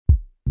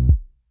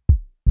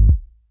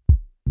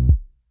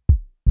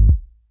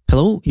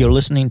Hello, you're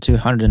listening to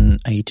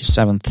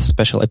 187th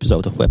special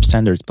episode of Web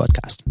Standards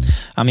podcast.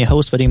 I'm your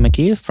host, Vadim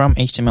Makeev from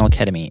HTML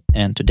Academy,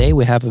 and today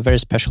we have a very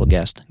special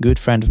guest, good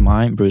friend of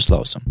mine, Bruce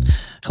Lawson.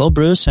 Hello,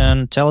 Bruce,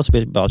 and tell us a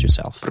bit about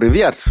yourself.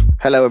 Привет.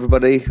 Hello,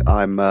 everybody.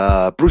 I'm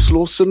Bruce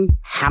Lawson,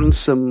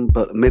 handsome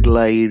but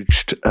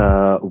middle-aged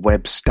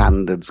web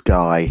standards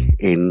guy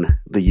in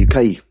the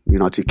UK,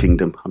 United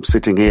Kingdom. I'm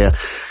sitting here.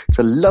 It's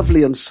a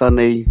lovely and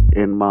sunny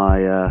in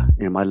my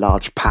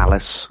large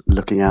palace,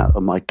 looking out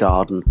at my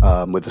garden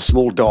with a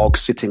small dog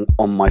sitting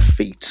on my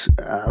feet.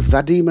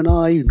 Vadim and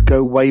I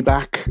go way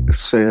back.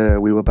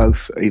 So we were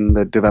both in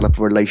the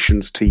developer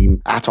relations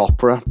team at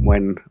Opera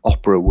when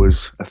Opera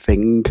was a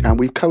thing, and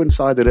we've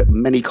coincided at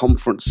many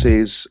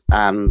conferences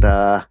and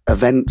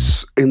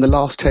events in the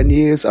last 10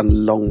 years, and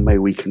long may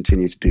we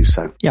continue to do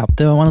so. Yeah,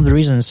 one of the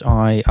reasons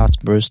I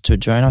asked Bruce to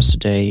join us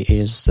today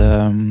is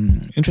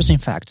interesting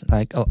fact.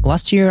 Like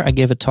last year, I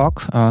gave a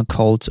talk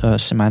called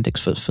Semantics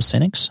for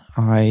Cynics.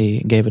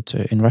 I gave it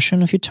in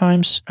Russian a few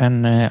times,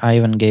 and I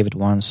even gave it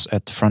once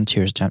at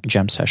Frontiers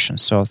Jam session.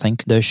 So I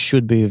think there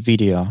should be a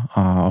video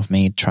of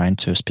me trying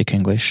to speak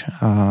English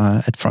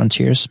at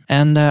Frontiers.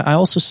 And I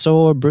also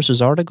saw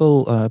Bruce's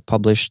article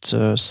published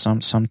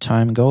some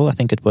time ago. I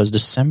think it was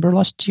December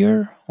last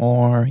year.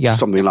 Or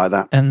something like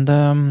that. And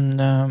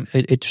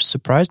it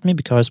surprised me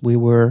because we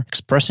were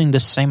expressing the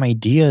same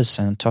ideas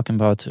and talking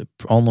about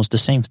almost the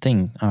same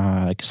thing,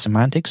 like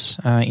semantics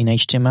in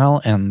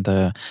HTML and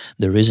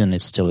the reason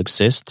it still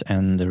exists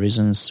and the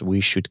reasons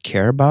we should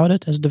care about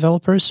it as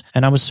developers.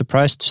 And I was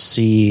surprised to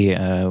see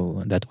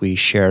that we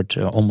shared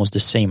almost the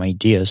same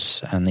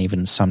ideas and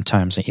even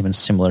sometimes even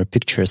similar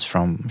pictures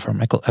from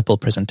Apple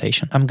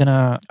presentation. I'm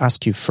gonna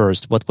ask you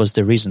first, what was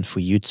the reason for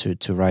you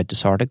to write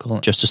this article?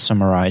 Just to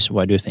summarize,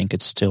 why do you think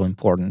it's still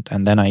important?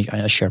 And then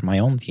I share my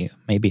own view.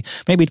 Maybe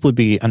it would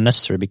be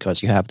unnecessary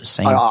because you have the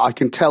same. I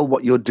can tell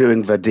what you're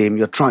doing, Vadim.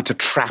 You're trying to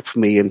trap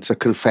me into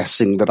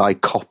confessing that I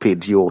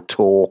copied your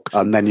talk,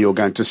 and then you're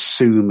going to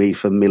sue me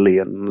for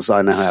millions.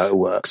 I know how it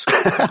works.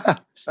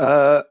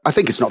 I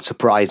think it's not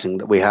surprising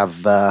that we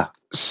have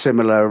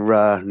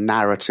similar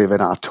narrative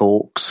in our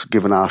talks,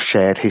 given our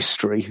shared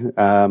history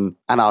and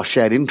our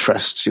shared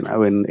interests,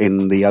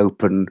 in the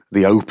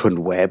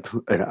open web,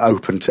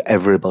 open to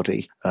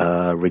everybody,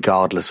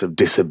 regardless of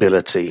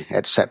disability,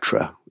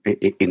 etc.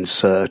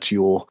 Insert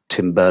your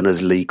Tim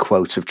Berners-Lee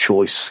quote of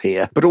choice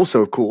here. But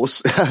also, of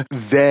course,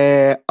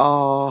 there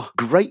are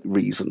great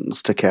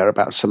reasons to care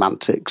about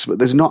semantics, but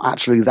there's not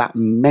actually that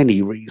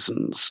many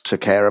reasons to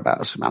care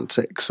about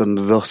semantics. And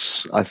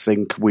thus, I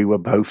think we were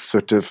both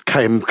sort of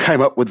came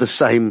up with the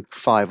same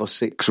 5 or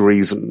 6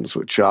 reasons,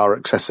 which are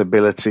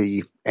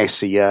accessibility,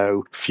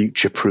 SEO,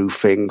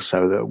 future-proofing,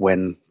 so that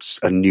when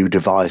a new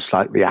device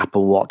like the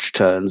Apple Watch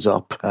turns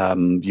up,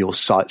 your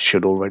site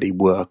should already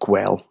work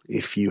well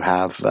if you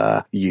have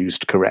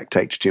used correct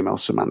HTML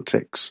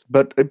semantics.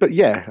 But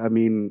yeah, I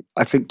mean,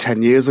 I think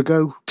 10 years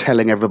ago,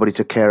 telling everybody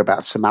to care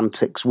about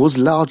semantics was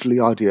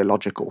largely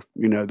ideological.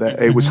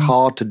 It was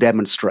hard to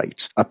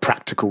demonstrate a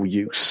practical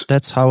use.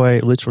 That's how I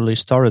literally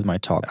started my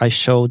talk. I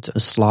showed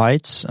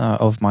slides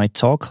of my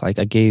talk, like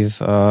I gave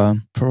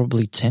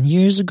probably 10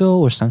 years ago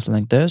or something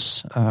like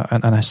this,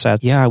 and I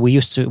said, yeah, we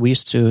used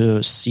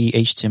to see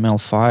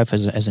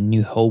HTML5 as a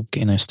new hope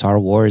in a Star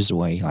Wars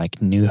way,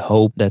 like new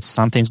hope that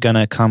something's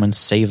gonna come and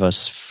save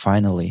us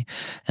finally.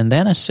 And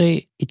then I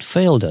say it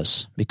failed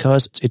us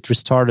because it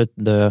restarted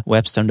the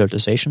web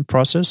standardization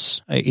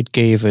process. It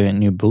gave a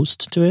new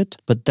boost to it,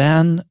 but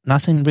then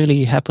nothing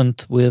really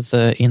happened with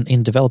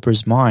in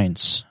developers'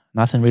 minds.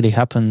 Nothing really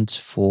happened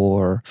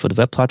for the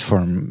web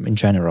platform in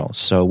general.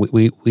 So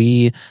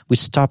we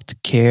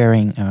stopped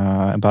caring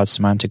about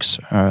semantics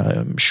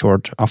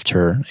short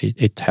after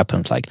it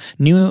happened. Like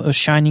new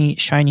shiny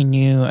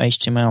new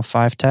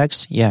HTML5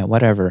 tags, yeah,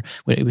 whatever.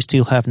 We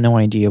still have no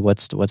idea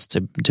what's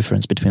the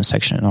difference between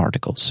section and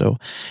article. So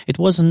it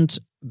wasn't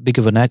big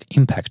of an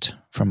impact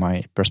from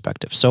my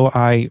perspective. So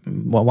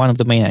one of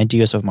the main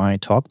ideas of my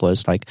talk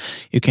was like,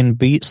 you can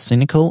be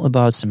cynical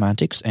about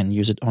semantics and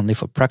use it only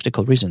for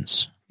practical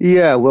reasons.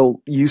 Yeah,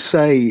 well, you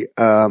say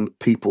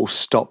people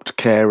stopped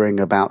caring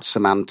about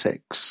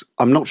semantics.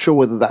 I'm not sure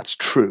whether that's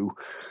true.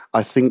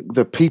 I think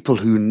the people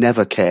who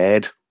never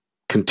cared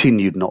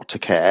continued not to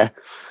care,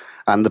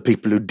 and the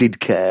people who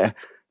did care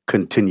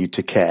continued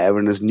to care.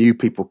 And as new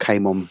people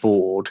came on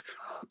board,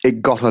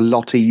 it got a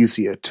lot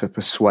easier to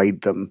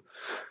persuade them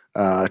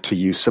to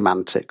use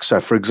semantics. So,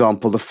 for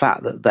example, the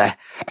fact that the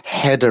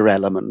header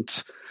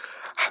element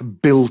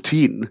built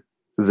in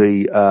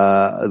the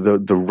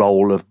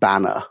role of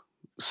banner,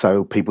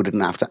 so people didn't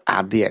have to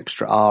add the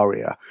extra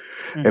aria.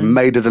 Mm-hmm. It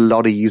made it a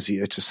lot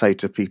easier to say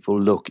to people,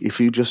 look, if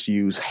you just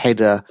use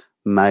header,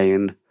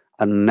 main,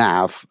 and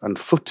nav and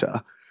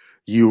footer,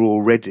 you're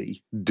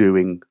already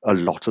doing a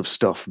lot of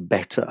stuff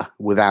better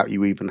without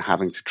you even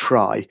having to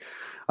try.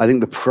 I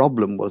think the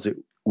problem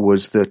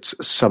was that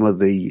some of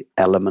the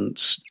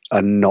elements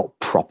are not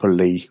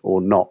properly or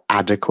not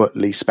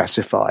adequately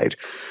specified.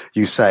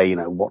 You say,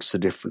 what's the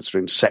difference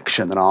between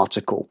section and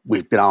article?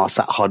 We've been asked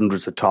that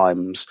hundreds of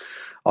times.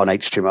 on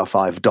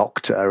HTML5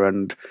 Doctor,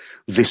 and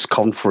this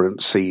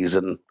conference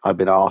season I've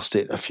been asked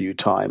it a few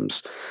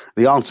times.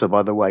 The answer,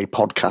 by the way,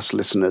 podcast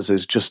listeners,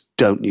 is just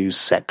don't use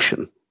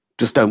section.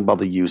 Just don't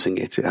bother using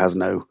it. It has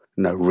no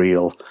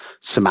real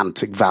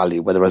semantic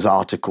value, whereas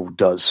article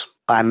does.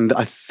 And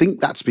I think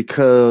that's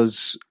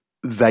because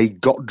they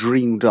got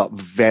dreamed up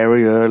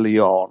very early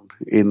on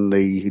in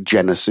the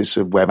genesis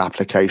of web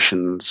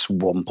applications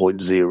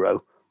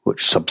 1.0,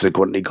 which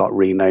subsequently got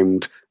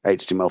renamed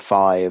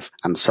HTML5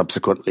 and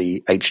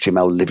subsequently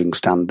HTML Living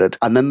Standard.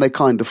 And then they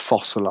kind of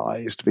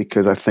fossilized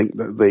because I think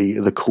that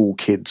the cool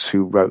kids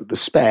who wrote the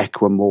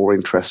spec were more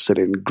interested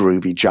in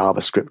groovy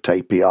JavaScript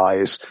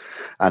APIs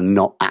and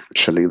not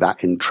actually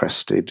that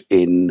interested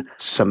in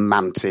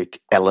semantic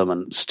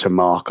elements to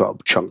mark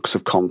up chunks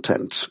of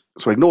content.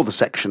 So ignore the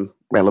section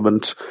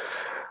element.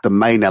 The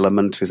main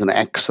element is an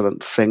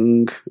excellent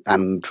thing,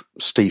 and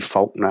Steve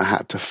Faulkner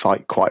had to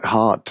fight quite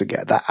hard to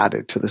get that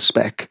added to the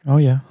spec. Oh,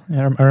 yeah.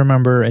 I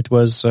remember it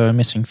was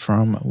missing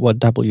from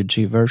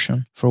WHATWG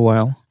version for a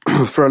while.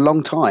 For a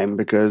long time,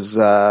 because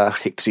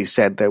Hixie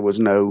said there was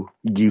no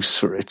use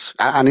for it.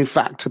 And in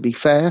fact, to be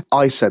fair,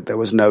 I said there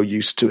was no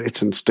use to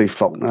it, and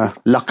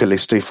luckily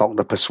Steve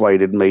Faulkner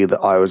persuaded me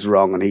that I was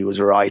wrong and he was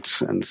right,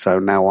 and so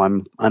now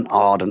I'm an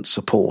ardent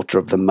supporter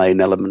of the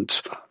main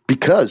element.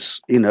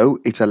 Because,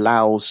 it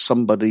allows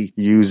somebody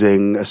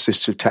using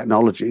assistive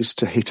technologies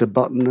to hit a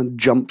button and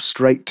jump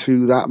straight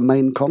to that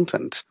main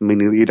content,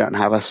 meaning that you don't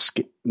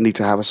need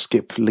to have a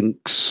skip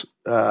links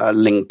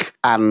link.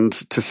 And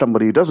to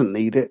somebody who doesn't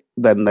need it,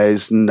 then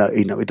there's no,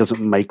 it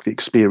doesn't make the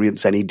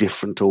experience any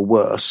different or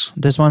worse.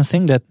 There's one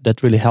thing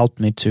that really helped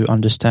me to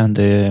understand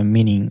the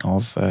meaning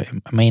of a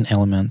main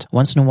element.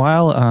 Once in a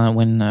while,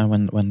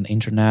 when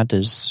internet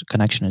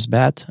connection is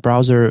bad,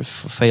 browser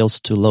fails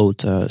to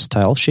load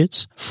style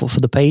sheets for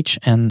the page,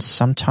 and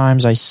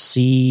sometimes I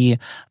see a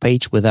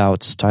page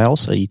without style,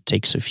 so it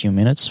takes a few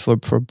minutes for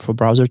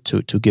browser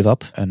to give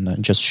up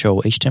and just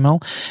show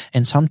HTML.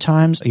 And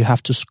sometimes you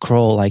have to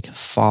scroll like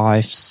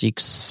 5,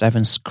 6,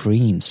 7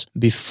 screens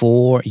before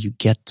you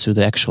get to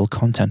the actual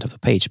content of a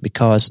page,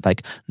 because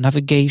like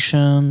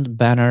navigation,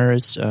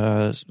 banners,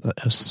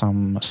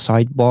 some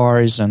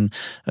sidebars and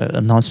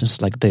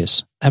nonsense like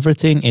this.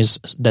 Everything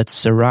that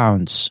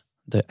surrounds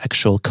the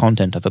actual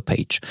content of a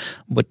page.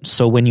 But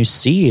so when you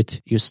see it,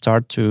 you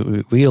start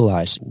to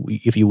realize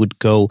if you would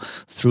go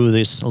through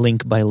this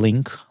link by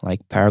link, like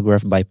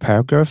paragraph by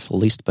paragraph,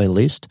 list by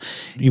list,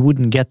 you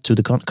wouldn't get to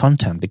the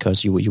content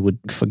because you would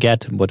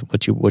forget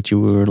what you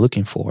were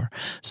looking for.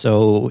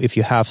 So if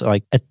you have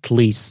like at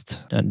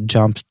least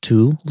jump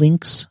to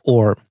links,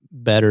 or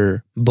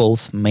better,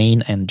 both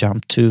main and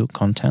jump to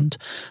content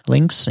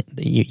links,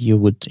 you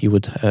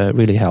would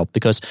really help,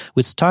 because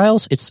with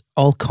styles it's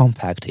all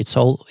compact, it's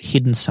all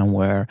hidden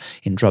somewhere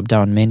in drop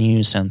down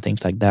menus and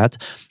things like that.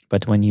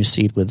 But when you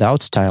see it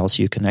without styles,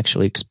 you can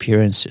actually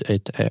experience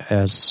it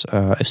as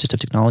a assistive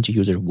technology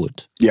user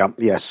would. Yeah,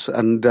 yes.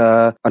 And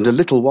a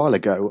little while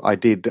ago, I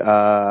did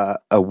a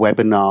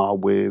webinar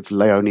with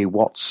Leonie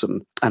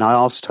Watson, and I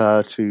asked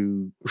her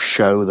to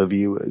show the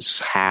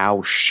viewers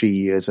how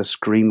she, as a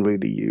screen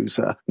reader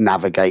user,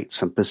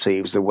 navigates and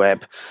perceives the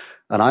web.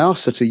 And I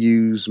asked her to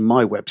use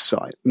my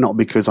website, not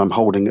because I'm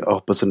holding it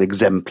up as an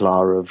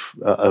exemplar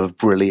of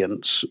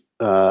brilliance,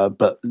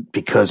 but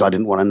because I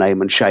didn't want to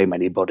name and shame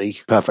anybody.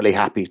 Perfectly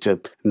happy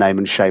to name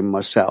and shame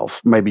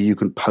myself. Maybe you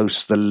can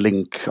post the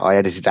link. I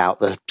edited out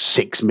the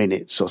 6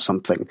 minutes or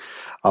something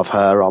of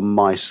her on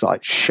my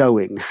site,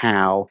 showing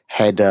how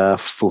header,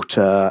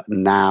 footer,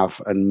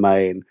 nav, and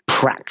main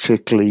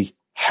practically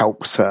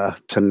helps her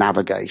to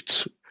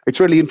navigate.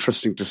 It's really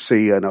interesting to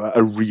see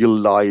a real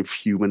live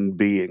human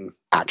being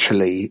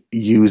actually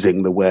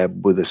using the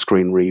web with a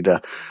screen reader,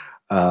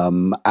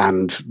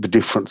 and the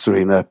difference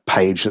between a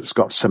page that's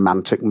got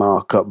semantic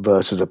markup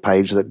versus a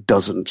page that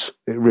doesn't.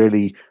 It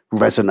really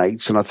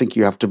resonates, and I think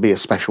you have to be a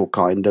special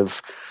kind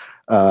of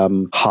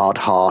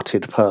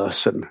hard-hearted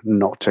person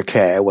not to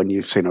care when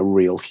you've seen a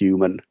real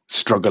human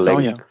struggling. Oh,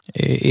 yeah.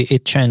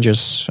 It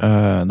changes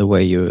the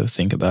way you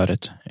think about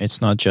it.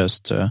 It's not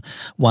just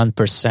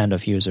 1%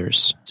 of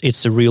users.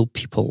 It's the real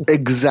people.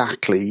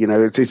 Exactly.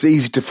 It's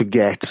easy to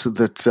forget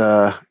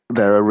that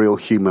there are real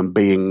human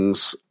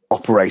beings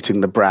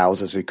operating the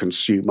browsers who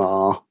consume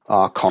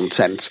our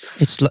content.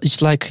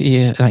 It's like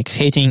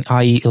hating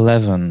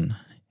IE11.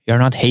 You're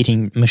not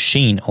hating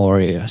machine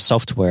or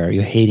software.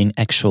 You're hating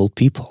actual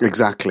people.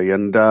 Exactly.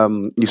 And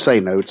you say,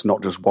 no, it's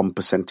not just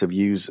 1% of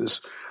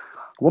users.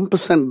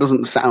 1%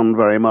 doesn't sound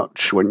very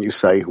much when you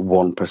say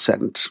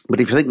 1%. But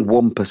if you think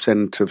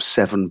 1% of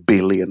 7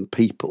 billion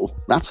people,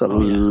 that's a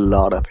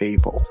lot of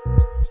people.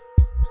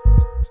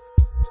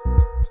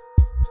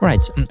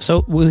 Right.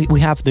 So we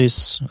have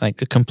this a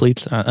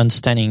complete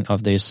understanding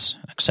of this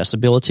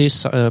accessibility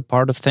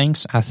part of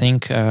things. I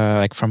think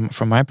from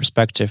my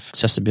perspective,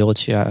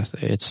 accessibility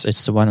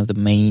it's one of the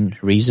main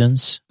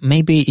reasons.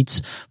 Maybe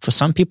it's for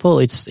some people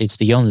it's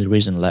the only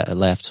reason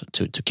left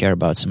to care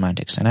about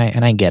semantics, and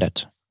I get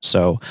it.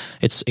 So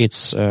it's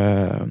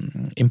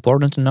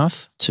important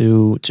enough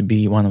to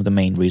be one of the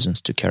main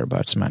reasons to care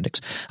about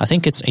semantics. I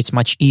think it's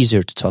much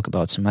easier to talk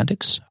about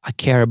semantics. I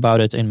care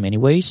about it in many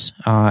ways,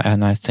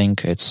 and I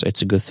think it's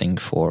a good thing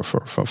for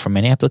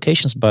many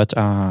applications. But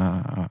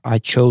I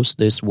chose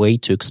this way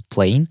to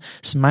explain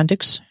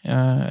semantics,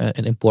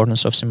 the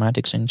importance of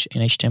semantics in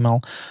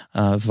HTML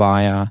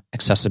via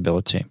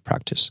accessibility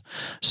practice.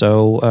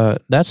 So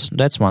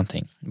that's one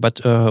thing.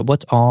 But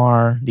what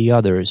are the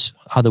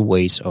other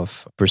ways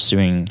of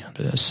pursuing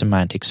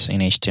semantics in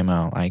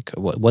HTML? Like,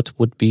 what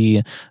would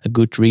be a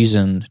good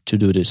reason to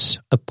do this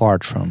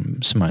apart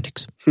from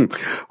semantics?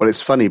 Well,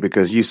 it's funny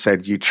because you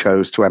said you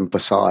chose to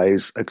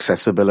emphasize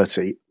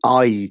accessibility.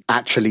 I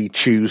actually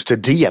choose to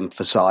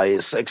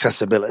de-emphasize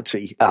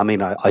accessibility. I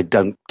mean, I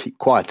don't keep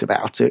quiet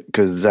about it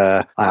because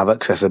I have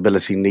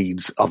accessibility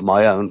needs of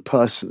my own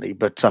personally,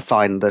 but I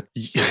find that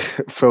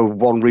for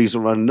one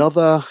reason or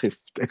another, if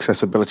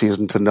accessibility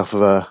isn't enough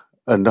of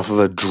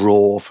a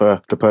draw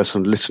for the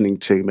person listening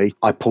to me,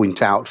 I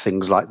point out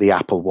things like the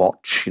Apple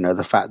Watch,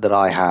 the fact that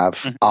I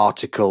have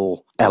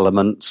article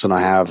elements and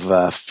I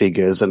have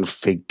figures and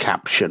fig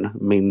caption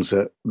means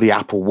that the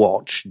Apple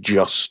Watch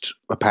just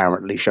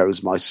apparently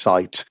shows my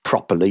site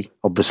properly.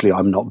 Obviously,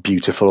 I'm not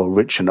beautiful or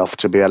rich enough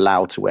to be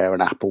allowed to wear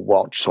an Apple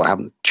Watch, so I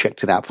haven't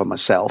checked it out for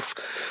myself.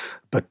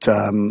 But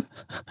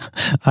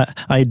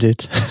I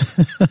did.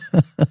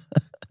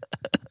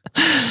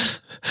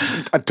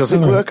 Does it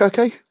work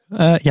okay?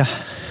 Yeah.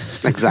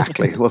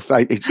 Exactly. Well,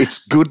 it's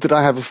good that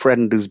I have a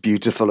friend who's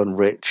beautiful and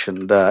rich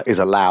and is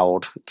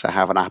allowed to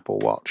have an Apple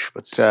Watch.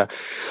 But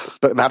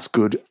that's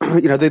good.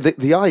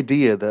 The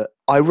idea that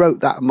I wrote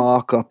that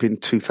markup in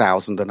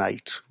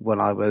 2008 when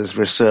I was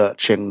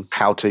researching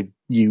how to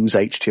use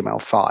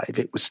HTML5.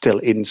 It was still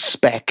in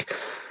spec,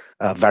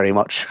 very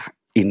much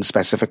in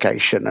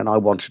specification, and I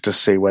wanted to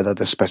see whether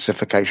the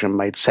specification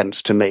made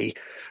sense to me,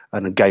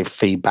 and gave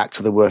feedback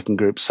to the working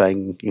group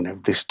saying,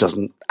 this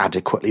doesn't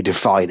adequately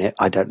define it.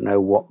 I don't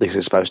know what this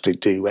is supposed to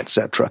do,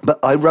 etc. But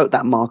I wrote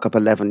that markup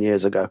 11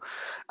 years ago,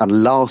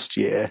 and last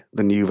year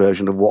the new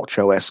version of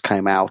WatchOS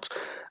came out,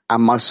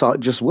 and my site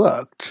just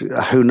worked.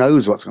 Who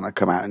knows what's going to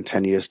come out in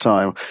 10 years'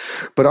 time?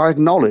 But I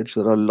acknowledge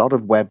that a lot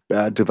of web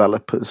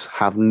developers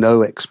have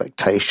no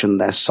expectation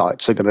their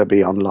sites are going to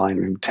be online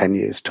in 10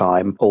 years'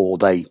 time, or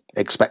they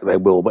expect they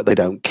will, but they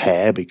don't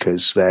care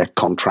because they're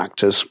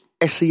contractors.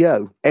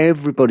 SEO.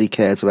 Everybody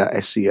cares about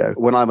SEO.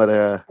 When I'm at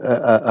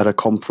a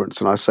conference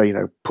and I say,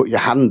 put your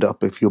hand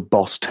up if your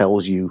boss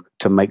tells you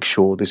to make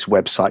sure this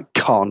website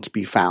can't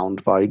be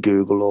found by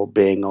Google or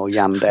Bing or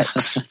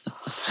Yandex.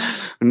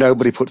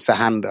 Nobody puts their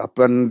hand up.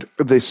 And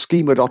the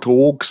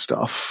schema.org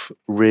stuff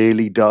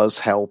really does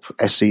help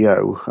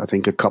SEO. I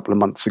think a couple of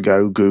months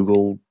ago,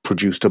 Google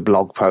produced a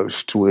blog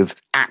post with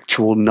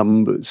actual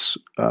numbers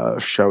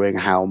showing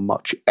how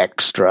much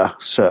extra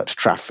search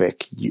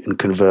traffic and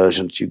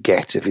conversions you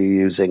get if you're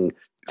using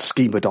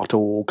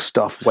schema.org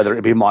stuff, whether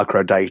it be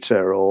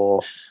microdata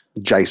or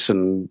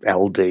JSON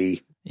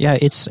LD. Yeah,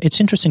 it's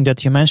interesting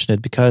that you mentioned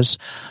it because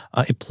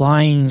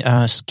applying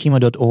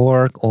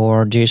schema.org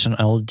or JSON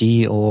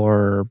LD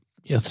or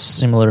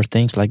similar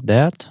things like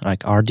that, like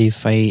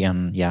RDFA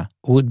and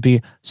would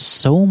be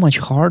so much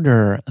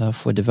harder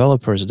for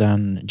developers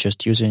than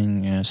just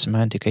using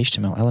semantic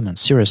HTML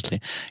elements.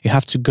 Seriously, you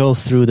have to go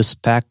through the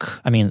spec.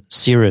 I mean,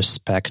 serious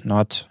spec,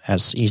 not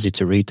as easy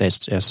to read as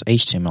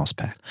HTML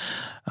spec.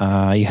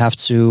 You have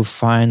to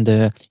find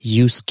the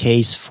use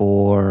case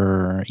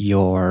for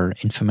your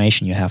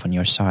information you have on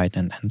your site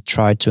and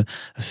try to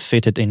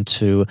fit it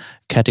into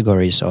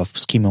categories of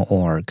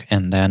schema.org.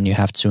 And then you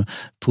have to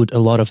put a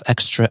lot of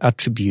extra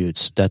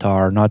attributes that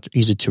are not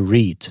easy to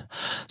read.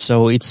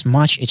 So it's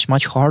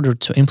much harder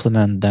to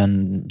implement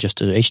than just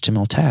the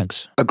HTML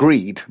tags.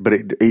 Agreed, but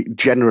it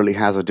generally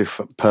has a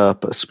different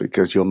purpose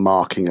because you're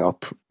marking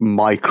up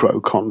micro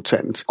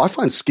content. I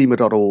find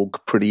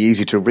schema.org pretty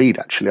easy to read,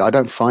 actually. I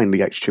don't find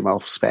the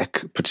HTML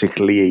spec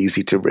particularly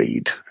easy to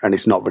read, and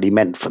it's not really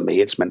meant for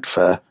me. It's meant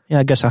for... Yeah,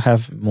 I guess I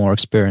have more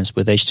experience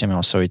with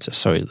HTML, so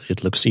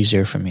it looks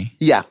easier for me.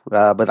 Yeah,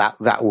 but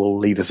that will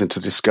lead us into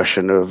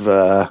discussion of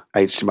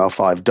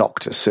HTML5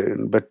 Doctor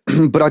soon. But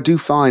I do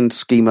find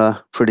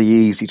schema pretty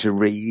easy to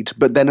read.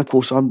 But then, of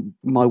course,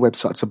 my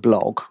website's a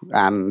blog,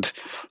 and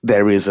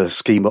there is a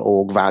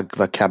schema.org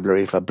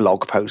vocabulary for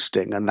blog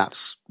posting, and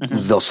that's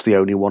thus the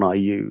only one I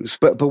use.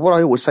 But what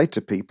I always say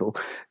to people,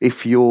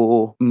 if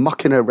you're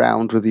mucking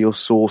around with your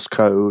source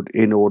code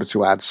in order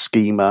to add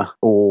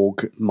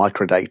schema.org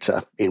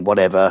microdata in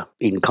whatever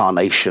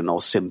incarnation or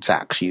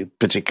syntax you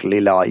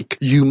particularly like,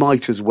 you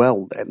might as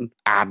well then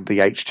add the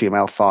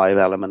HTML5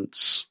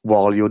 elements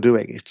while you're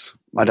doing it.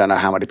 I don't know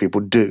how many people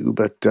do,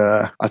 but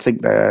I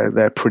think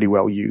they're pretty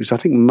well used. I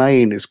think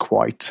main is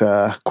quite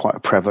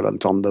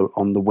prevalent on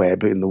the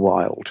web in the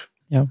wild.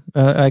 Yeah,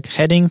 like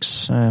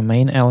headings,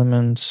 main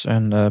elements,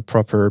 and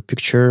proper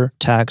picture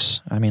tags.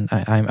 I mean,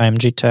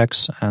 IMG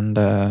tags and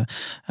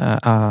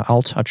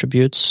alt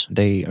attributes.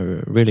 They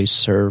really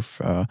serve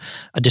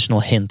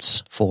additional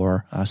hints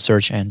for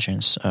search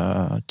engines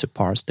to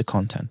parse the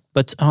content.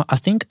 But I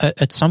think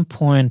at some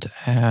point,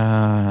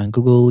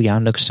 Google,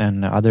 Yandex,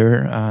 and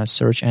other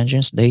search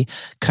engines, they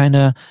kind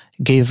of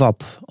gave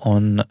up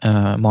on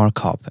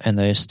markup, and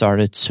they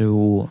started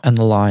to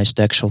analyze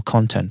the actual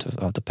content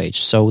of the page.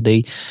 So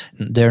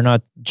they're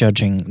not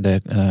judging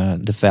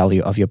the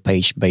value of your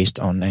page based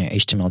on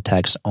HTML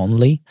tags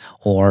only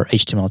or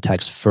HTML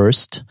tags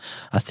first.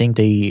 I think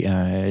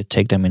they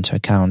take them into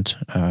account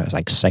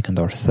like second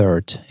or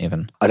third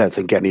even. I don't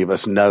think any of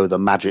us know the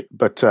magic,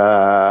 but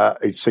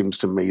it seems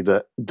to me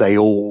that they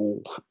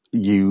all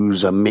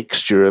use a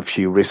mixture of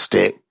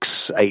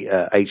heuristics,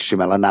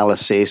 HTML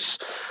analysis,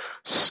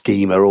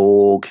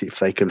 schema.org, if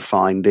they can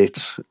find it,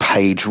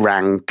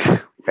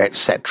 PageRank,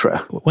 etc.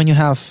 When you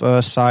have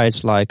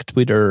sites like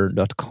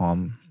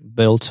Twitter.com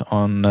built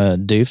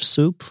on div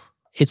soup,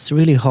 it's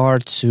really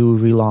hard to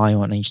rely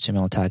on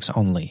HTML tags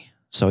only.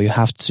 So you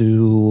have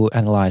to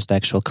analyze the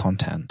actual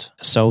content.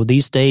 So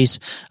these days,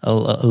 a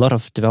lot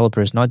of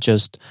developers not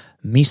just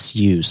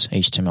misuse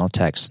HTML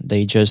tags,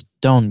 they just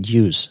don't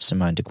use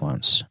semantic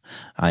ones.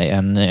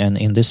 And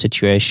in this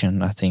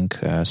situation, I think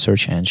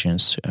search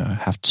engines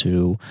have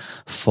to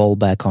fall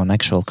back on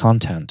actual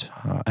content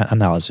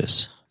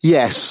analysis.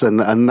 Yes,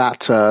 and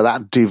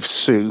that div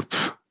soup,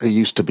 it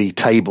used to be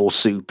table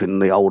soup in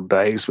the old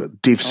days,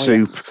 but div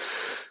soup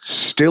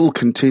still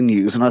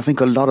continues, and I think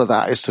a lot of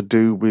that is to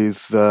do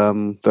with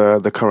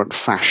the current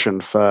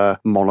fashion for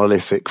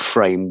monolithic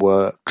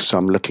frameworks.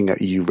 I'm looking at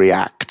you,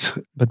 React.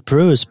 But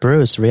Bruce,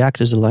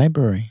 React is a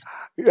library.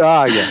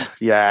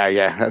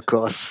 Yeah, of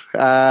course.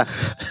 AMP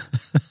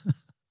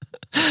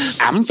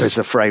is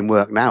a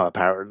framework now,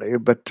 apparently,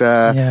 but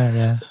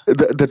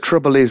the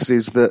trouble is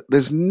that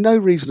there's no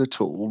reason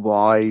at all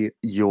why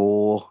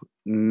your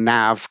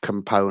nav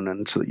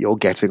component that you're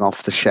getting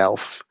off the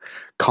shelf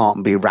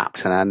can't be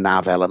wrapped in a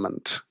nav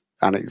element,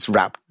 and it's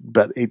wrapped,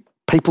 but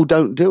people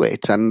don't do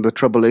it. And the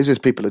trouble is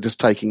people are just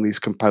taking these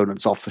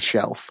components off the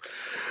shelf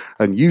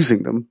and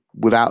using them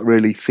without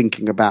really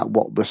thinking about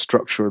what the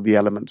structure of the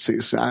elements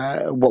is.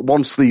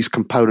 Once these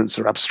components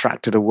are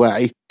abstracted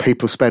away,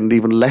 people spend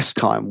even less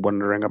time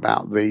wondering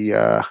about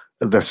the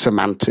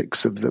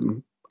semantics of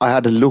them. I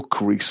had a look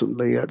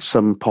recently at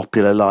some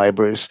popular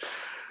libraries.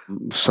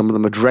 Some of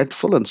them are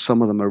dreadful and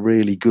some of them are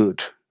really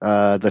good.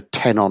 The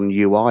 10 on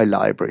UI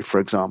library, for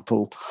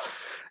example,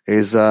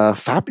 is a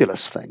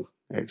fabulous thing.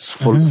 It's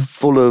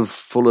full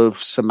of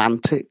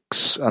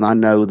semantics, and I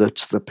know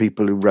that the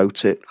people who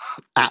wrote it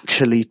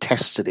actually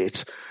tested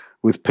it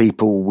with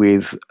people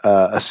with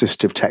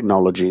assistive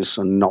technologies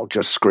and not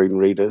just screen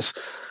readers.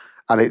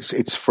 And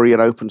it's free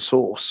and open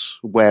source,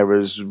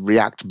 whereas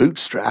React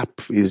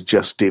Bootstrap is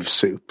just div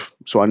soup.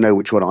 So I know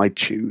which one I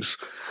choose.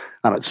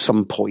 And at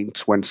some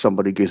point, when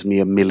somebody gives me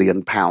 £1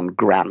 million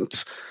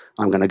grant,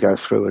 I'm going to go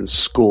through and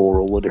score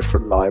all the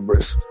different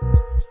libraries.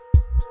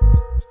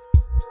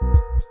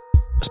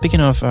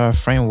 Speaking of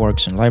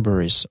frameworks and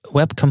libraries,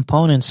 web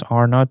components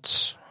are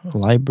not a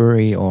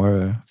library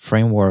or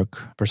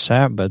framework per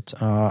se, but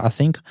I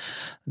think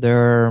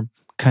they're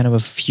kind of a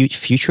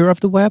future of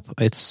the web.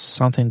 It's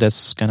something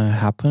that's going to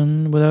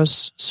happen with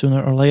us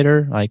sooner or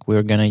later. Like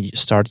we're going to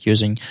start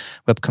using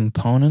web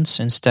components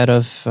instead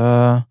of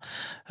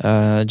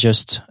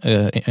just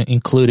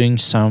including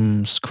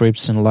some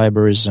scripts and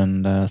libraries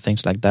and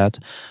things like that.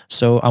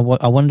 So I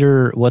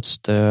wonder what's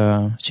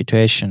the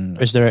situation.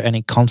 Is there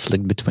any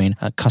conflict between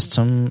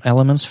custom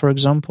elements, for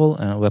example,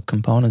 web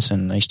components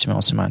and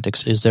HTML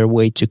semantics? Is there a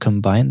way to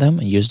combine them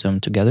and use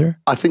them together?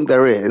 I think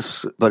there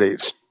is, but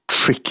it's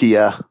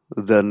trickier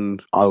than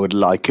I would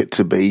like it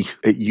to be.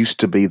 It used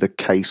to be the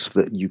case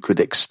that you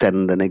could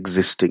extend an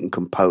existing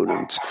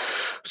component.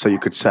 So you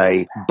could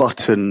say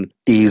button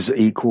is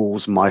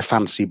equals my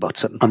fancy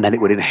button, and then it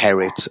would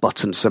inherit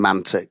button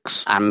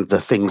semantics and the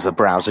things the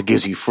browser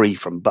gives you free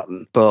from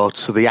button.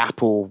 But the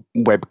Apple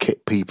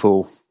WebKit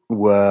people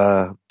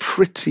were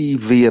pretty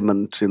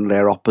vehement in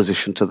their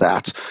opposition to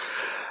that.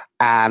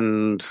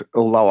 And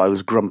although I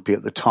was grumpy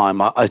at the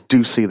time, I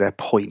do see their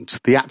point.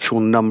 The actual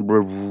number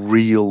of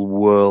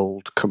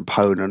real-world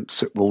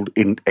components that will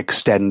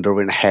extend or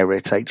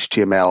inherit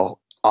HTML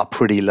are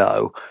pretty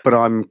low. But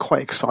I'm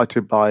quite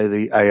excited by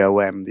the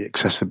AOM, the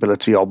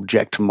Accessibility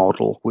Object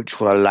Model, which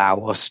will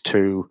allow us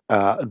to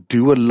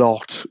do a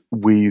lot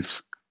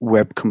with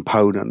web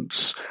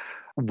components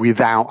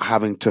without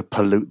having to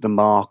pollute the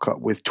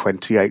markup with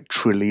 28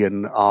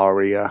 trillion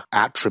ARIA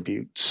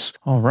attributes.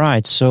 All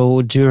right.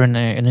 So during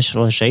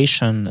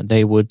initialization,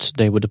 they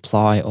would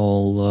apply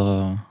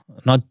all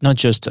not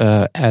just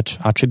add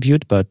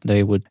attribute, but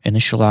they would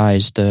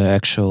initialize the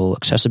actual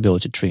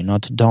accessibility tree,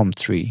 not DOM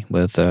tree,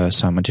 with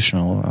some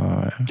additional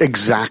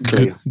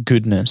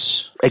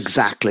goodness.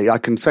 Exactly. I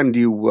can send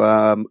you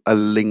a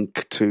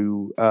link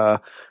to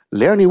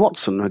Leonie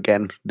Watson,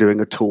 again, doing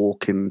a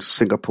talk in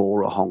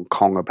Singapore or Hong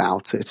Kong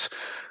about it.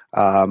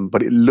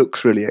 but it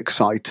looks really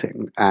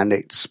exciting, and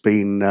it's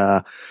been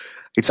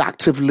it's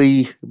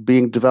actively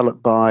being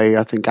developed by,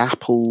 I think,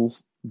 Apple,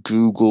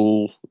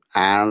 Google,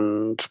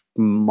 and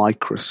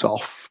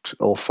Microsoft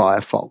or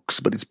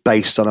Firefox, but it's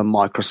based on a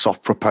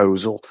Microsoft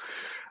proposal.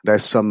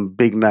 There's some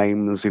big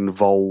names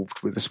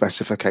involved with the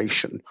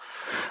specification.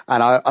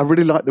 And I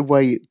really like the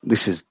way,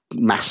 this is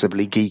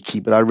massively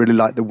geeky, but I really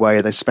like the way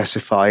they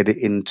specified it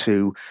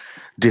into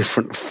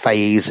different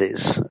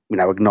phases,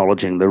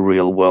 acknowledging the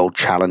real world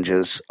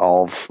challenges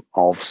of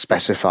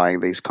specifying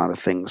these kind of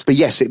things. But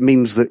yes, it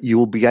means that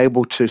you'll be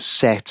able to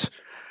set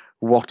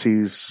what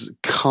is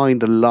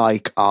kind of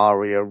like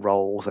ARIA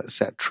roles,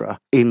 etc.,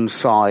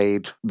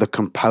 inside the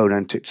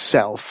component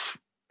itself,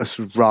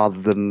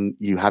 rather than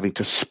you having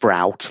to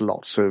sprout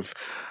lots of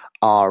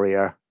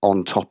ARIA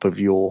on top of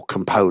your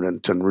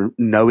component, and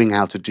knowing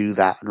how to do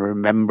that and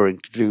remembering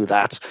to do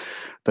that.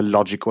 The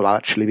logic will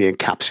actually be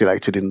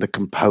encapsulated in the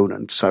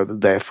component, so that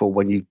therefore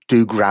when you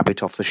do grab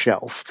it off the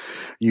shelf,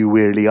 you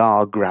really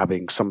are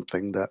grabbing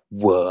something that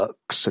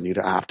works and you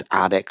don't have to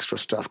add extra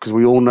stuff, because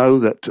we all know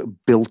that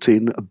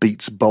built-in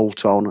beats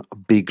bolt-on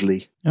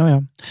bigly. Oh yeah,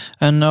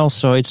 and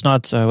also it's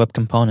not a Web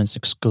Components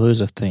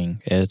exclusive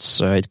thing.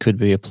 It could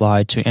be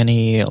applied to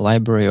any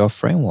library or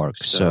framework.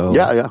 So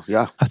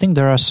yeah. I think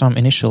there are some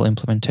initial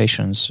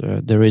implementations.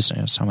 There is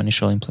some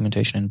initial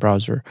implementation in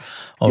browser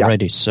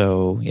already. Yeah.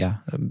 So yeah,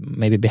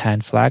 maybe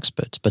behind flags,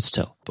 but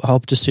still, I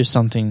hope to see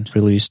something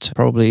released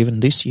probably even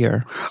this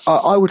year.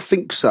 I would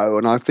think so,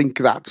 and I think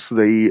that's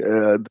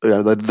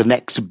the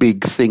next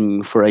big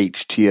thing for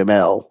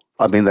HTML.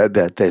 I mean,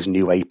 there's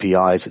new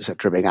APIs,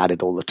 etc., being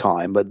added all the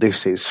time, but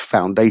this is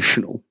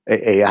foundational.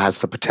 It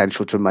has the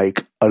potential to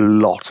make a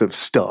lot of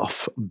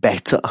stuff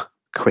better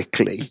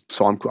quickly.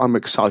 So I'm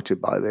excited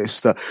by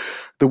this. The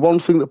one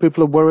thing that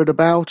people are worried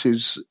about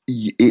is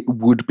it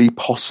would be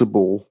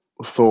possible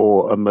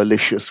for a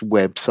malicious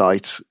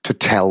website to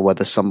tell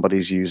whether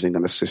somebody's using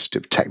an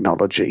assistive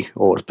technology,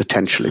 or it's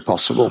potentially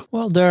possible.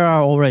 Well, there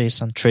are already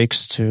some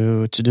tricks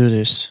to do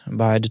this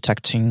by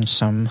detecting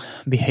some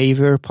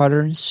behavior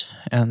patterns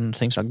and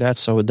things like that.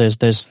 So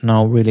there's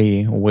no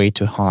really way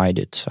to hide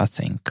it, I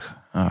think.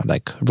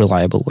 Like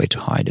reliable way to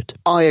hide it.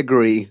 I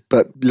agree,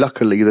 but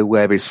luckily the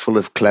web is full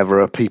of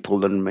cleverer people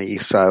than me,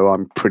 so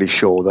I'm pretty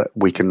sure that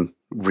we can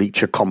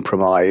reach a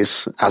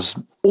compromise. As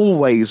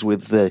always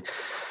with the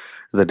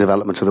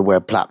development of the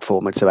web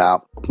platform, it's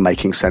about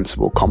making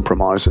sensible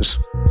compromises.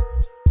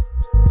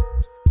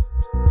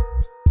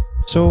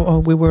 So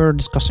we were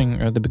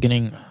discussing at the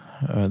beginning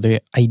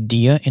the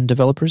idea in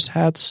developers'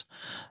 heads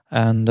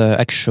and the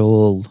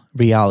actual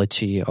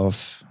reality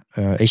of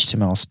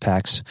HTML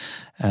specs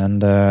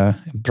and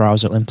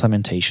browser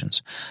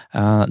implementations.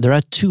 There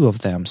are two of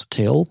them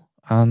still.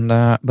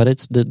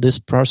 But this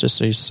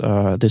process is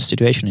this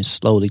situation is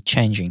slowly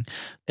changing.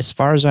 As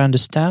far as I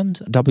understand,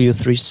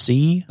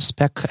 W3C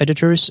spec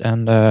editors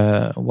and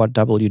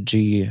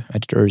WHATWG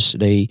editors,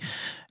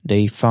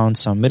 they found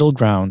some middle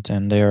ground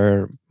and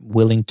they're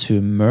willing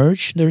to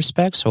merge their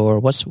specs, or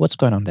what's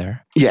going on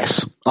there?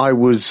 Yes, I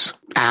was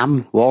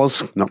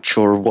not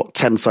sure what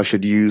tense I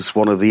should use,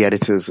 one of the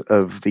editors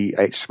of the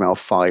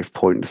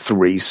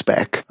HTML5.3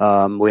 spec.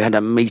 We had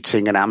a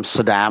meeting in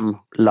Amsterdam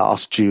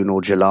last June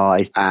or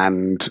July,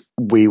 and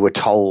we were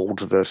told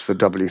that the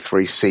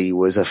W3C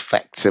was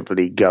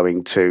effectively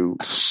going to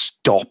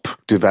stop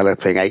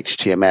developing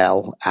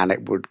HTML and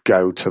it would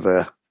go to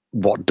the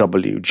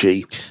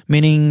WHATWG.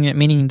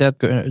 Meaning that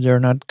they're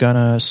not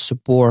gonna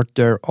support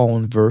their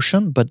own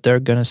version, but they're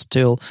gonna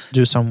still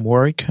do some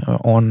work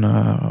on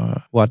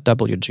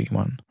WHATWG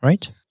one,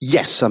 right?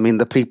 Yes, I mean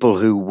the people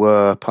who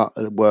were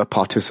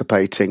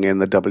participating in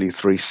the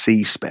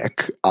W3C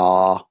spec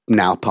are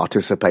now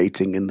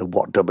participating in the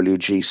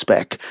WHATWG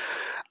spec.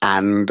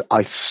 And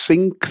I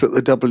think that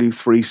the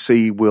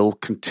W3C will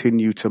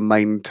continue to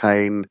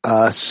maintain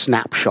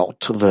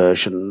snapshot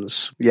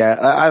versions.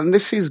 Yeah, and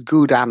this is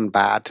good and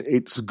bad.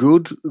 It's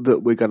good that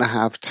we're going to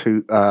have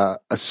a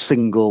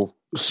single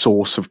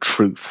source of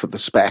truth for the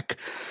spec,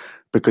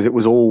 because it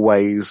was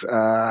always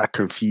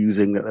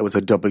confusing that there was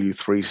a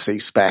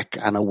W3C spec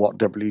and a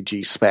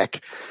WHATWG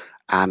spec,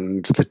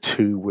 and the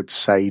two would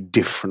say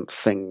different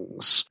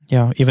things.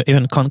 Yeah,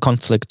 even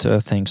conflict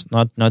things,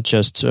 not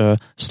just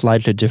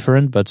slightly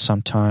different, but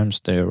sometimes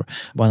they're.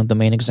 One of the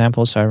main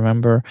examples I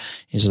remember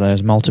is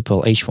there's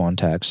multiple H1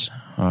 tags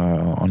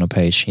on a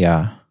page.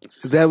 Yeah.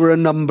 There were a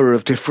number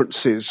of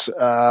differences.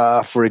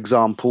 For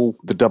example,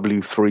 the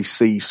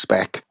W3C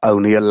spec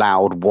only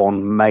allowed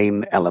one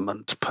main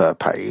element per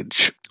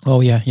page.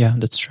 Oh, yeah,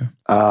 that's true.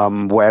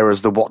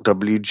 Whereas the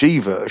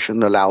WHATWG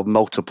version allowed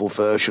multiple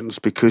versions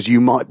because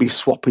you might be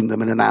swapping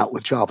them in and out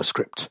with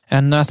JavaScript.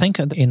 And I think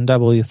in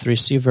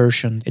W3C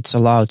version, it's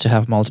allowed to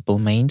have multiple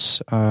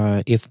mains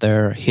if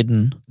they're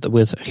hidden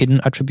with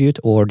hidden attribute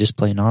or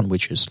display none,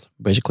 which is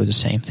basically the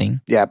same thing.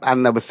 Yeah,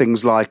 and there were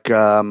things like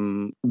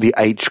the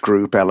H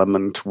group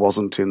element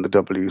wasn't in the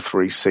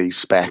W3C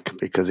spec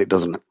because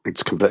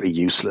it's completely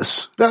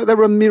useless.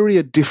 There are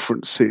myriad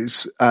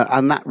differences,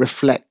 and that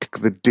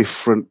reflect the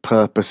different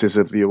purposes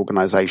of the organization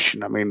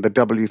organization. I mean, the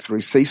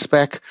W3C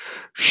spec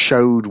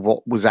showed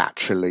what was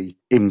actually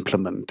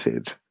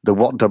implemented. The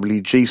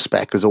WHATWG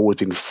spec has always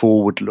been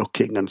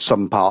forward-looking, and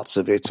some parts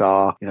of it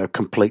are,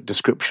 complete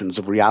descriptions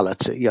of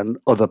reality, and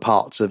other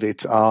parts of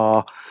it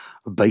are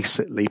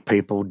basically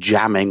people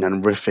jamming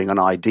and riffing on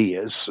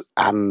ideas,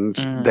 and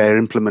they're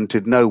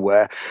implemented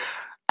nowhere.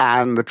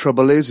 And the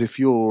trouble is, if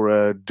you're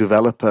a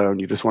developer and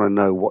you just want to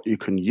know what you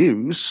can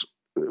use,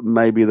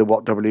 maybe the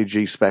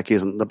WHATWG spec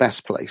isn't the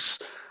best place.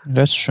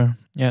 That's true.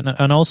 Yeah,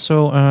 and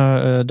also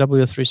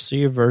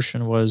W3C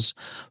version was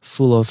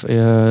full of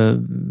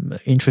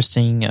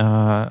interesting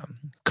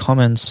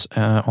comments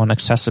on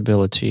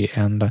accessibility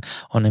and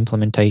on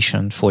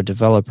implementation for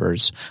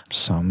developers.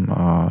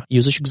 Some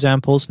usage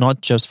examples,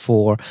 not just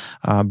for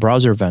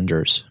browser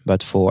vendors,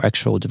 but for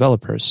actual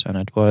developers. And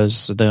it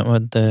was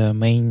the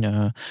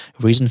main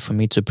reason for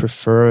me to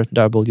prefer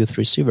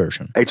W3C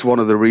version. It's one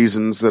of the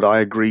reasons that I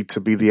agreed to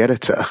be the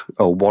editor,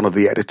 or one of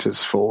the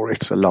editors for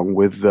it, along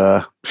with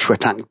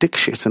Shwetank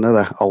Dixit,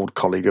 another old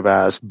colleague of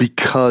ours,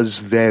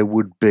 because there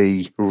would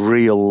be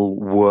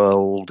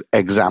real-world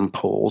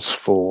examples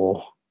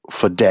for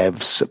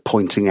devs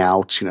pointing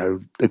out,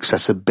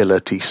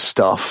 accessibility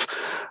stuff,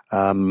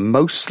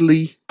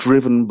 mostly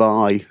driven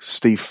by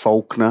Steve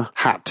Faulkner.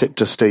 Hat tip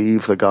to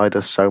Steve, the guy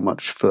does so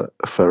much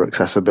for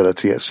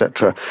accessibility,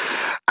 etc.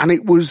 And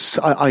it was,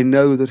 I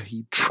know that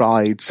he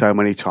tried so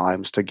many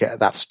times to get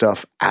that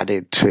stuff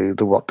added to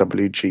the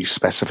WHATWG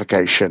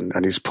specification,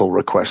 and his pull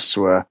requests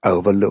were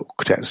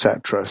overlooked,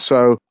 etc.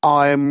 So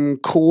I'm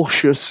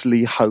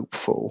cautiously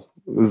hopeful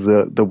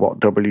the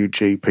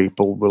WHATWG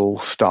people will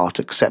start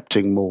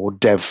accepting more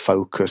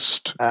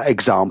dev-focused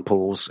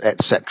examples,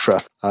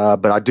 etc.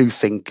 But I do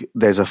think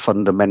there's a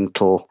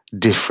fundamental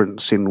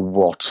difference in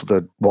what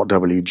the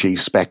WHATWG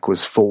spec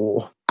was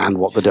for and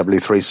what the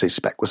W3C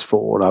spec was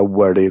for, and I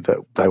worry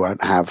that they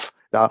won't have.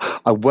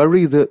 I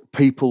worry that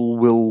people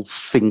will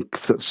think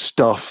that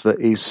stuff that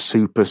is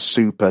super,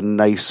 super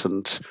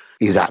nascent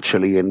is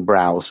actually in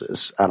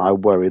browsers, and I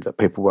worry that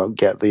people won't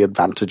get the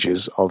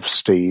advantages of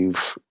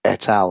Steve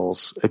et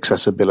al.'s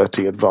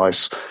accessibility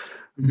advice.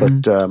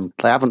 But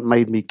they haven't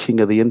made me king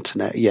of the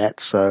internet yet,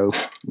 so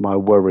my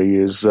worry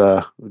is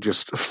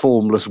just a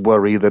formless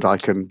worry that I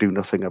can do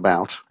nothing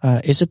about.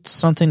 Is it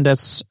something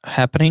that's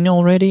happening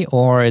already,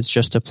 or it's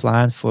just a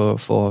plan for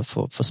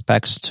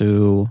specs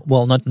to,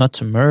 well, not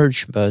to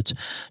merge, but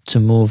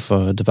to move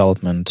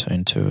development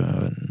into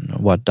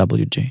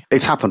WHATWG?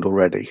 It's happened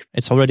already.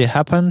 It's already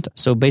happened.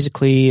 So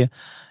basically,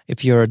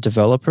 if you're a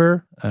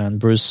developer, and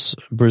Bruce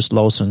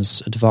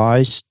Lawson's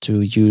advice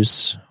to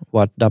use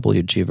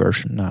WHATWG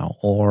version now,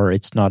 or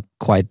it's not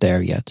quite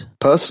there yet?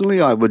 Personally,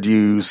 I would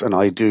use, and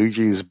I do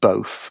use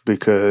both,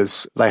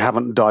 because they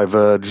haven't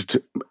diverged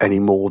any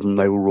more than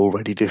they were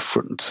already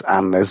different,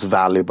 and there's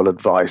valuable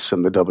advice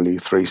in the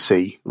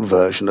W3C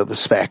version of the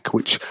spec,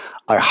 which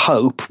I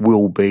hope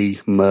will be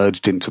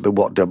merged into the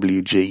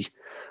WHATWG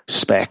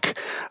spec.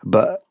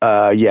 But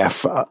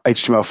HTML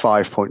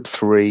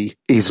 5.3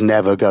 is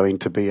never going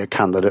to be a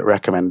candidate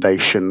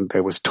recommendation.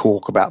 There was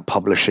talk about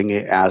publishing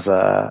it as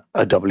a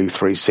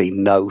W3C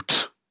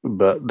note,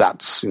 but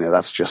that's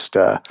just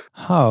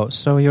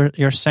so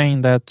you're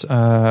saying that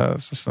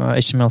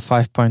HTML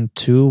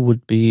 5.2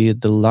 would be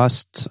the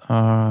last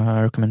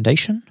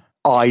recommendation?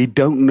 I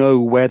don't know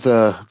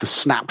whether the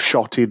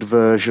snapshotted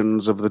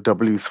versions of the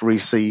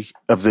W3C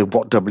of the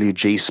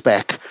WHATWG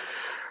spec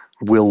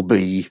will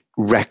be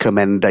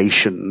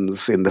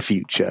recommendations in the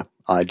future.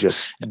 I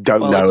just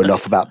don't know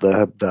enough about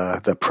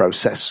the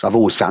process. I've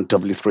always found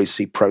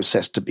W3C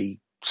process to be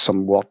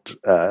somewhat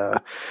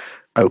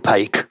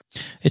opaque.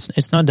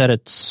 It's not that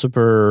it's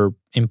super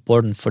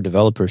important for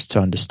developers to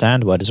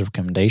understand what is a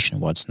recommendation,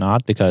 what's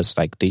not, because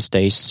like these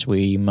days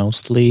we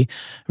mostly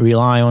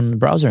rely on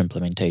browser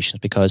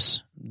implementations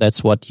because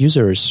that's what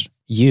users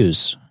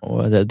use.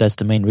 That's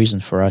the main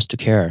reason for us to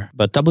care.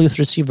 But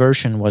W3C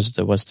version was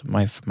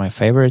my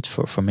favorite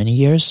for many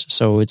years.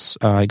 So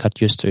I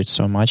got used to it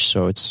so much.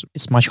 So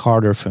it's much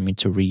harder for me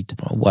to read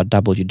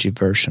WHATWG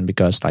version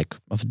because like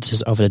of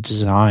the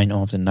design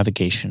of the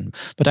navigation.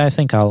 But I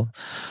think I'll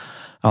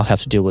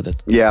have to deal with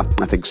it. Yeah,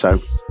 I think so.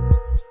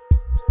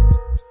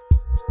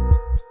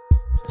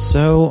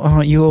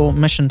 So you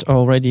mentioned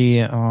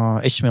already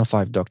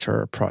HTML5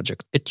 Doctor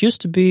project. It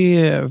used to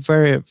be a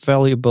very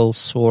valuable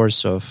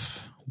source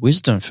of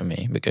wisdom for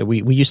me because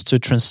we used to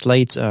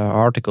translate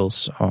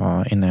articles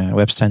in a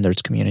web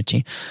standards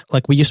community.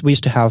 Like we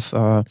used to have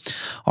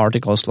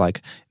articles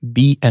like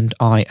B and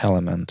I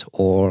element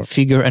or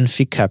figure and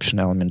fig caption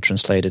element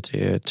translated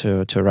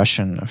to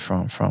Russian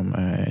from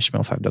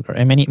HTML5 Doctor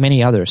and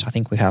many others. I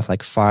think we have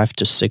like 5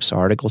 to 6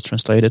 articles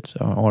translated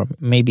or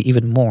maybe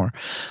even more.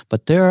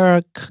 But they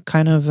are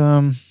kind of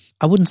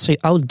I wouldn't say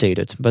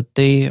outdated, but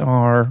they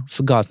are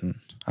forgotten,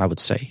 I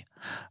would say,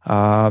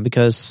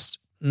 because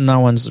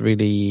no one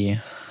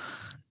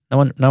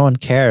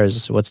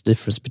cares what's the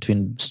difference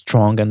between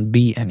strong and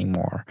B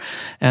anymore.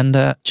 And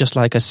just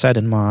like I said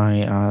in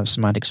my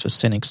Semantics for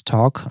Cynics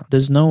talk,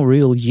 there's no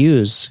real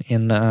use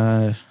in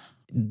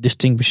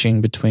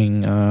distinguishing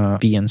between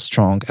B and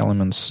strong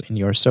elements in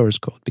your source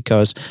code,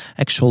 because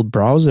actual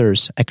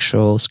browsers,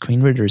 actual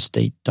screen readers,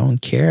 they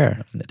don't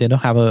care. They don't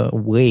have a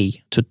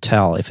way to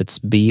tell if it's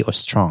B or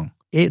strong.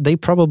 They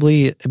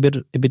probably a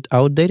bit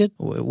outdated.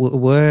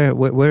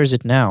 Where is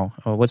it now?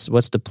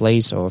 What's the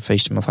place of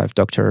HTML5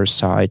 Doctor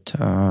site,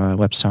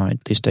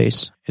 website these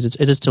days? Is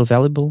it still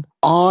valuable?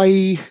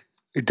 I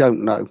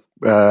don't know.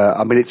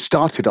 I mean, it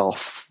started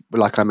off,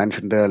 like I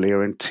mentioned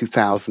earlier, in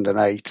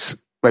 2008,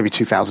 maybe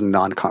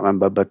 2009, I can't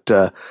remember.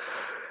 But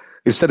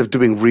instead of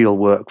doing real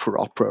work for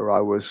Opera,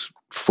 I was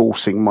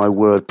forcing my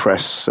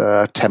WordPress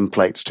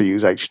templates to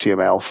use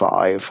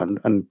HTML5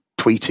 and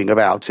tweeting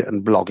about it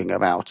and blogging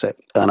about it.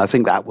 And I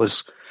think that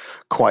was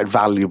quite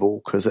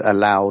valuable because it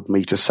allowed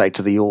me to say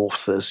to the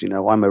authors,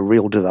 I'm a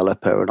real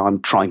developer and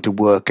I'm trying to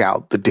work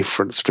out the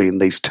difference between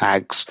these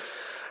tags,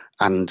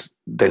 and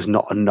there's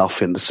not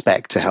enough in the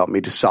spec to help me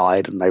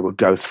decide. And they would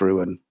go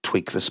through and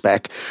tweak the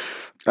spec.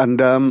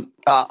 And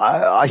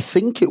I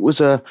think it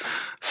was a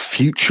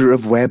future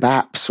of web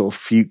apps or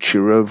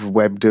future of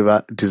web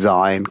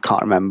design.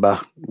 Can't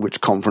remember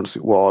which conference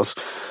it was.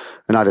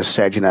 And I just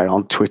said,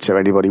 on Twitter,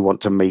 anybody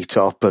want to meet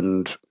up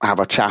and have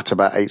a chat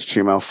about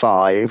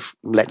HTML5?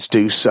 Let's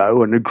do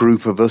so. And a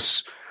group of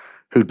us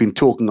who'd been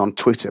talking on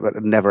Twitter but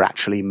had never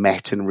actually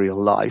met in real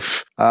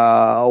life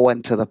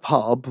went to the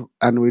pub,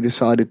 and we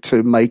decided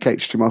to make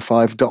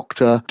HTML5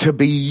 Doctor to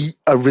be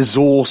a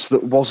resource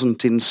that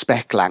wasn't in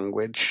spec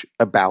language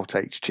about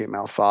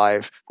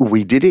HTML5.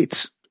 We did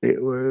it.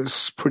 It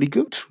was pretty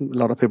good. A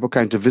lot of people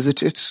came to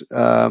visit it.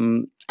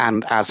 And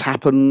as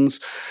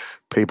happens,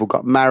 people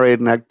got married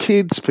and had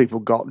kids. People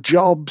got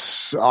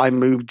jobs. I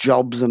moved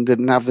jobs and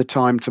didn't have the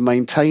time to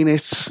maintain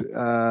it.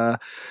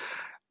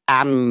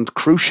 And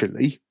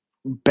crucially,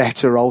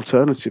 better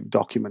alternative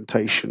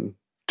documentation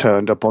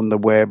turned up on the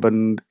web,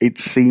 and it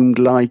seemed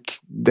like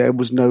there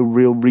was no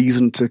real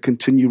reason to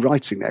continue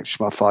writing the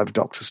HTML5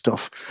 Doctor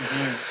stuff.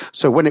 Mm-hmm.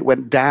 So when it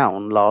went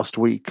down last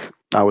week,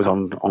 I was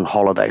on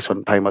holiday, so I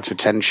didn't pay much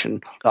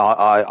attention.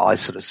 I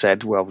sort of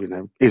said, well,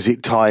 is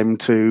it time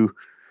to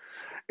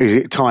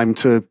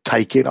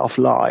take it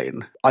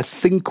offline? I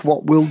think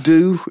what we'll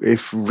do,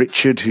 if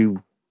Richard,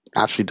 who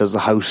actually does the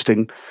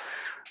hosting,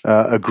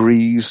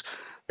 agrees,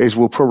 is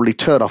we'll probably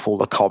turn off all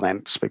the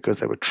comments, because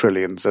there were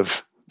trillions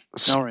of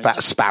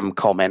spam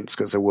comments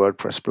because of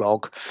WordPress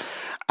blog,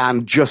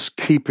 and just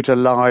keep it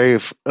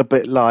alive, a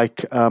bit like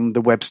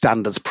the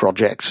Web-standards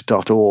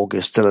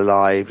is still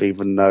alive,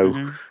 even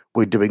though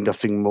we're doing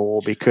nothing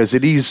more, because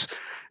it is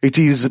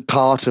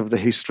part of the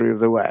history of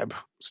the web.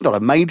 It's not a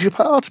major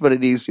part, but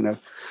it is,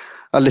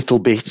 a little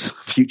bit.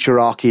 Future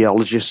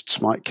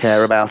archaeologists might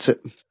care about it.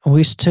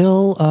 We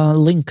still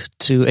link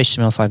to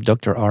HTML5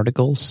 Doctor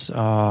articles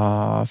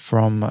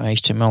from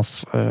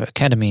HTML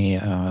Academy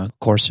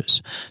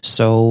courses.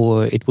 So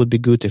it would be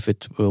good if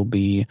it will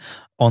be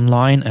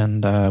online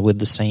and with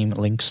the same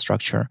link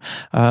structure.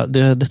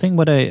 The thing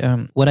what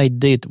I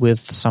did with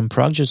some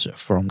projects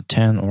from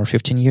 10 or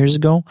 15 years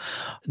ago,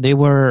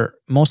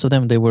 most of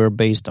them were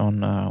based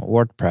on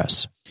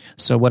WordPress.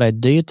 So what I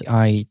did,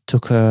 I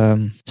took a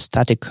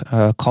static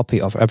copy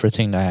of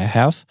everything that I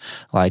have,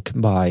 like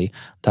by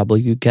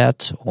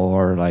wget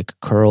or like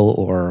curl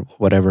or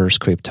whatever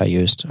script I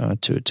used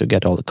to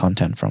get all the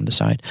content from the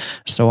site.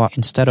 So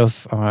instead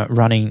of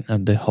running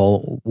the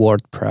whole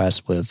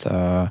WordPress with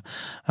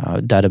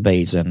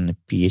database and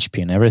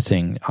PHP and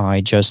everything,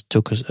 I just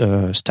took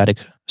a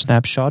static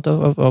snapshot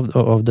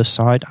of the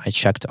site. I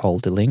checked all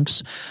the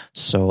links,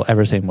 so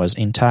everything was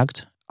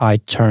intact. I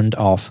turned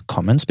off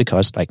comments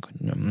because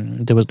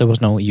there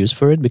was no use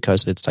for it,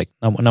 because it's like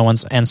no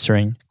one's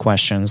answering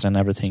questions and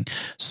everything.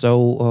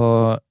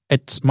 So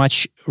it's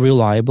much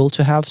reliable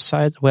to have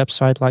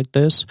website like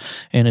this,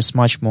 and it's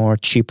much more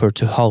cheaper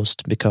to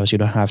host, because you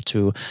don't have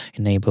to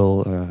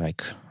enable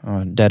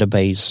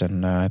database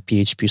and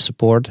PHP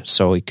support.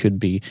 So it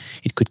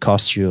could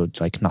cost you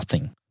like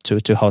nothing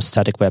to host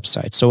static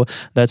websites. So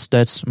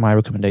that's my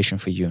recommendation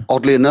for you.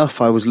 Oddly enough,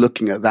 I was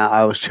looking at that.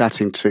 I was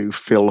chatting to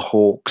Phil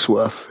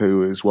Hawksworth,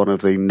 who is one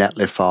of the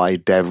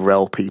Netlify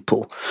DevRel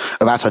people,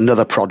 about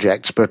another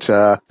project. But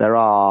there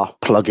are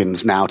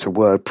plugins now to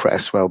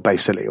WordPress where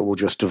basically it will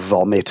just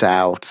vomit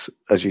out,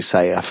 as you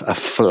say, a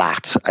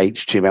flat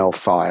HTML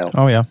file.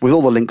 Oh, yeah. With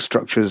all the link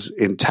structures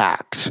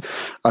intact.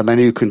 And then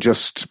you can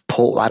just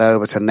port that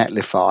over to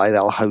Netlify.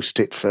 They'll host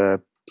it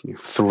for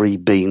 3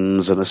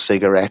 beans and a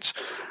cigarette.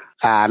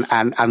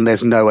 And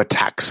there's no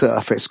attack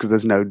surface, because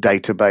there's no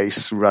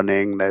database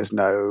running, there's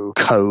no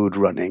code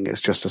running.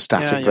 It's just a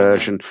static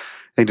version.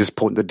 They just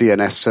point the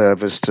DNS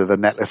servers to the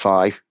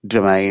Netlify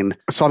domain.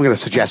 So I'm going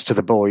to suggest to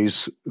the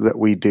boys that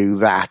we do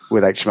that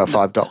with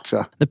HTML5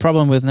 Doctor. The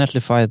problem with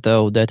Netlify,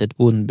 though, that it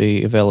wouldn't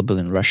be available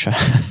in Russia.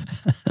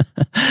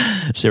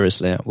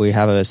 Seriously, we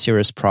have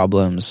serious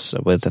problems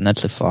with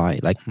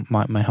Netlify. Like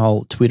my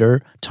whole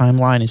Twitter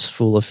timeline is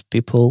full of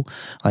people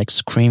like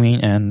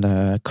screaming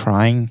and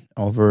crying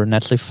over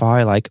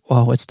Netlify, like,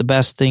 "Oh, it's the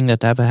best thing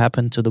that ever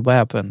happened to the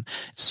web, and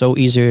it's so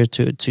easier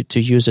to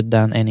use it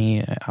than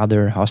any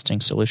other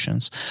hosting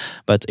solutions."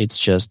 But it's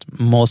just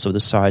most of the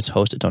sites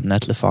hosted on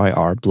Netlify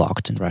are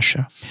blocked in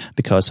Russia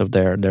because of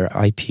their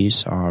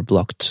IPs are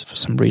blocked for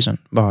some reason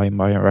by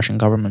a Russian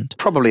government.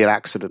 Probably an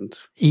accident.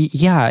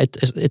 Yeah,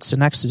 it's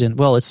an accident.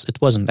 Well, it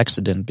was an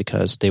accident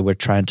because they were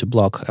trying to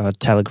block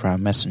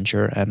Telegram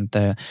Messenger, and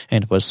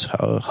it was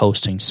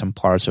hosting some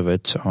parts of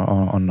it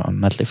on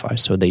Netlify,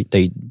 so they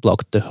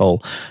blocked the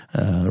whole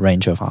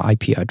range of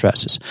IP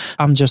addresses.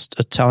 I'm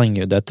just telling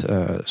you that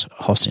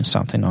hosting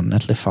something on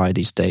Netlify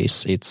these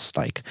days, it's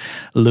like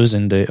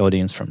losing the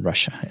audience from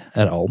Russia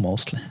at all,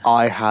 mostly.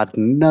 I had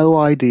no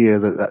idea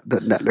that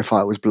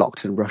Netlify was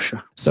blocked in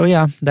Russia. So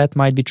yeah, that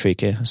might be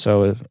tricky.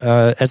 So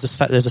as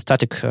a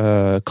static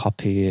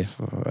copy,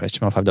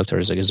 HTML5 Doctor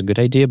is a good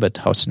idea, but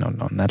hosting on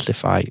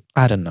Netlify,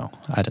 I don't know.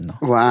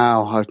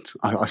 Wow,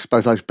 I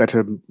suppose I'd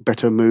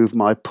better move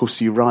my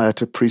Pussy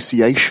Riot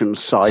appreciation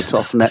site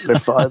off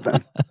Netlify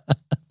then.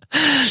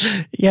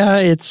 Yeah,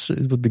 it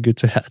would be good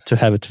to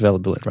have it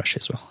available in Russia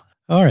as well.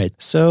 All right,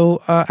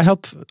 so I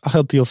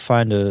hope you'll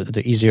find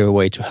the easier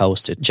way to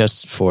host it,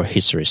 just for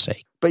history's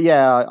sake. But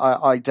yeah,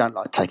 I don't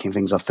like taking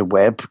things off the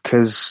web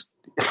because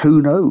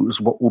who knows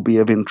what will be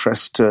of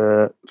interest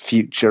to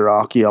future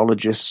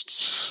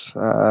archaeologists.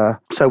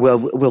 So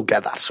we'll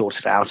get that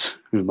sorted out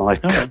with my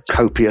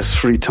copious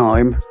free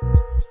time.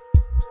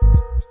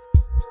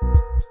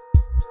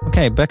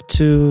 Okay, back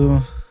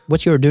to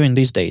what you're doing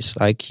these days.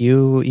 Like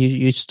you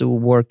used to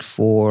work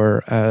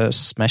for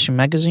Smashing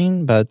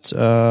Magazine, but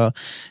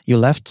you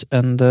left.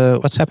 And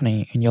what's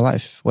happening in your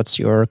life? What's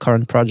your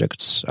current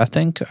projects? I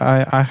think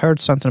I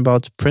heard something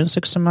about Prince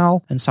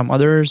XML and some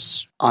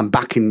others. I'm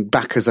back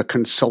as a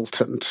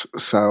consultant,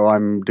 so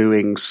I'm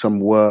doing some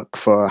work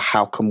for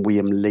Howcom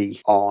William Lee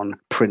on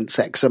Prince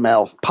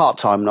XML,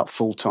 part-time, not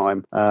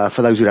full-time.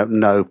 For those who don't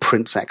know,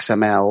 Prince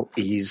XML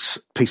is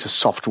a piece of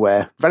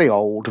software, very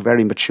old,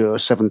 very mature,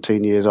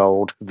 17 years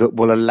old, that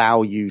will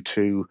allow you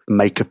to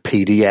make a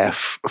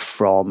PDF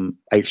from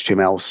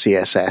HTML,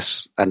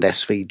 CSS, and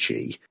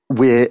SVG.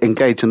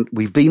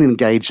 We've been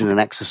engaged in an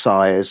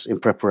exercise in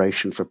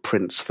preparation for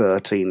Prince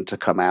 13 to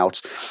come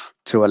out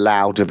to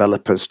allow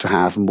developers to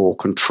have more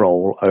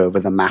control over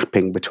the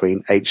mapping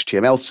between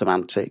HTML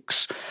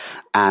semantics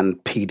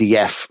and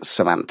PDF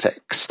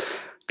semantics.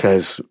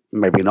 Because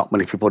maybe not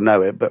many people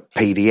know it, but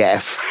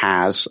PDF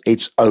has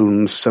its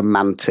own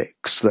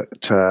semantics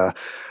that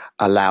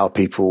allow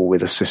people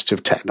with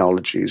assistive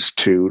technologies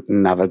to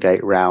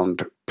navigate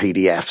around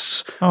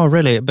PDFs. Oh,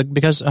 really? But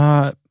because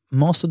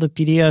most of the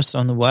PDFs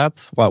on the web,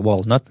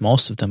 well, not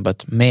most of them,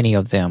 but many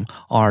of them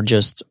are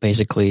just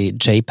basically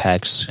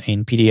JPEGs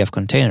in PDF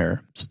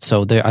container.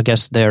 So I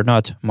guess they're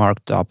not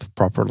marked up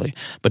properly.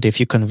 But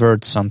if you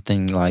convert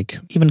something like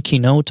even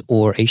Keynote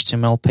or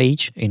HTML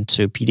page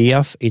into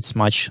PDF, it's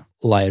much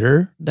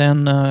lighter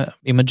than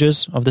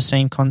images of the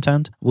same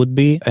content would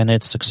be, and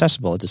it's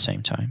accessible at the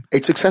same time.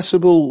 It's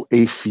accessible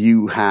if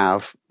you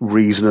have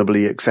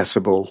reasonably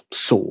accessible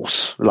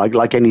source,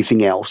 like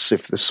anything else.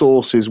 If the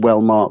source is well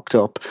marked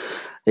up,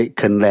 it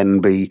can then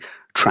be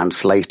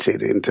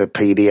translated into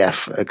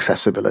PDF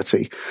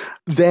accessibility.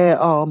 There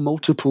are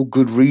multiple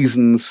good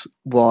reasons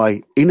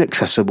why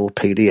inaccessible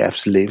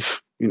PDFs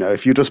live. You know,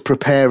 if you're just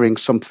preparing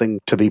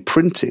something to be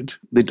printed,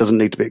 it doesn't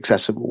need to be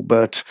accessible,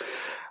 but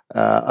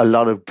a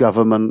lot of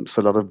governments,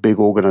 a lot of big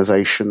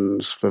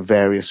organizations, for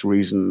various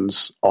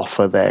reasons,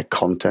 offer their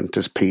content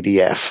as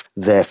PDF.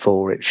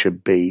 Therefore, it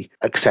should be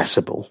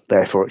accessible.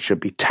 Therefore, it should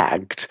be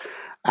tagged.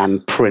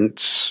 And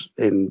Prince,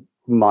 in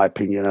my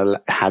opinion,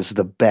 has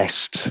the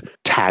best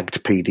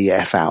tagged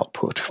PDF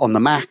output. On the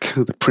Mac,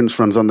 the Prince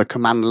runs on the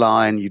command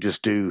line. You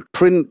just do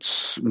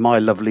Prince,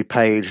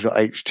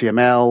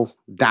 mylovelypage.html,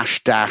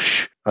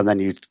 -- and then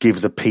you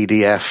give the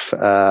PDF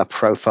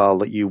profile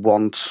that you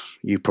want.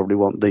 You probably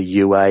want the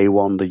UA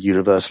one, the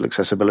Universal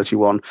Accessibility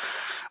one,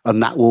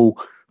 and that will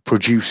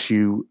produce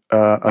you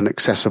an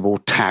accessible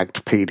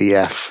tagged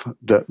PDF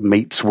that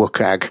meets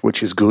WCAG,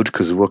 which is good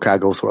because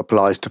WCAG also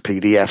applies to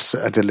PDFs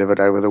that are delivered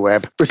over the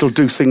web. It'll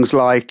do things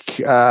like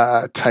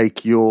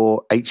take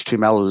your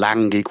HTML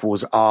lang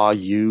equals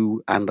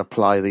RU and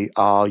apply the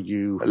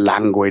RU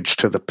language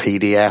to the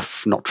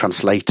PDF, not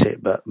translate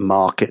it, but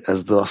mark it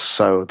as thus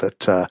so that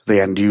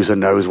the end user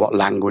knows what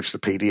language the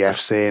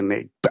PDF's in.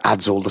 It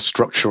adds all the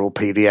structural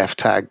PDF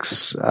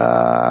tags,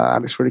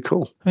 and it's really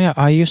cool. Yeah,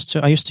 I used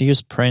to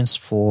use Prince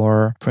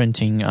for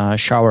printing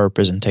shower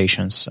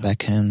presentations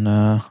back in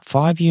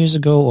 5 years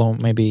ago, or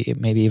maybe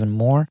even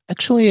more.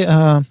 Actually,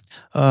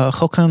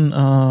 Håkan,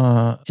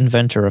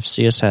 inventor of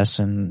CSS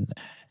and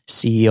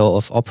CEO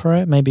of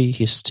Opera. Maybe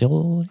he's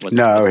still...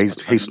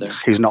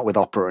 He's not with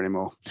Opera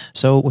anymore.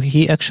 So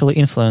he actually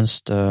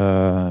influenced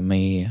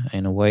me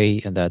in a way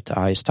that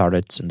I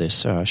started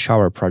this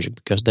shower project,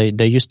 because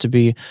there used to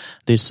be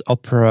this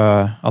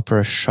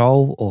opera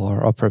show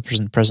or opera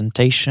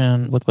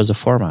presentation. What was the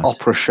format?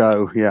 Opera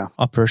show, yeah.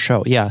 Opera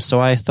show, yeah. So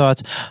I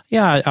thought,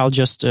 I'll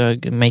just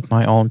make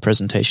my own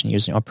presentation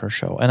using Opera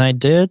show, and I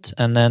did.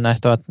 And then I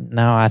thought,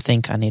 now I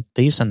think I need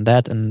this and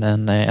that, and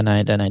then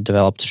I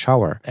developed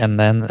Shower. And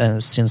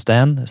then since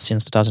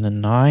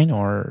 2009,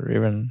 or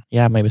even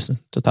maybe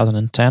since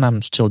 2010,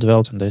 I'm still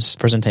developing this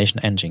presentation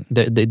engine.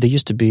 There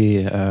used to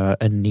be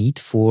a need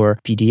for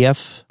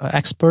PDF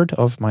export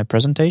of my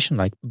presentation.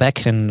 Like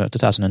back in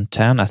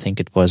 2010, I think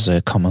it was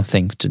a common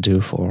thing to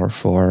do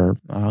for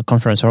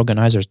conference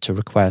organizers to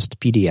request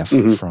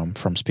PDF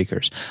from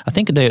speakers. I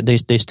think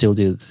they still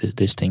do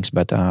these things,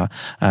 but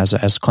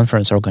as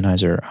conference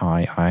organizer,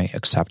 I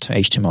accept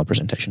HTML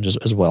presentations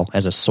as well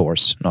as a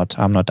source.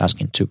 I'm not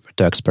asking to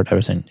export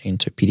everything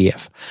into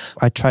PDF.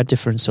 I tried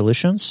different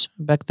solutions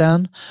back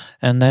then,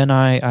 and then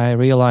I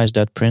realized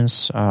that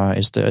Prince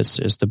is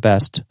the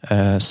best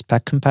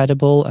spec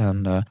compatible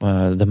and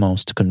the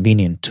most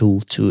convenient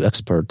tool to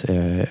export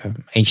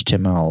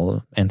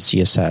HTML and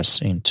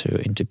CSS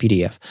into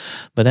PDF.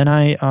 But then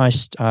I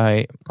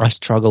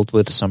struggled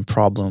with some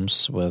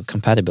problems with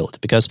compatibility,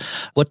 because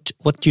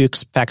what do you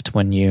expect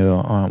when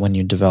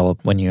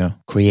you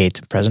create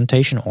a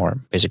presentation or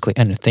basically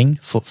anything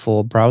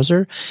for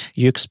browser?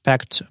 You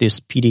expect this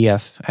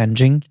PDF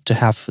engine to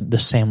have the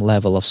same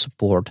level of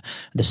support,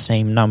 the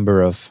same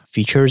number of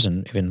features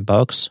and even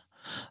bugs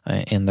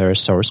in their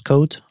source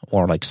code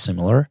or like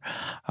similar,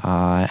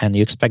 and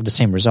you expect the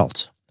same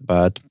results.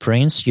 But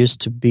Prince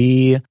used to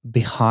be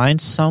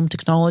behind some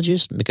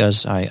technologies,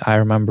 because I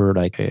remember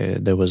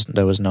there was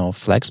no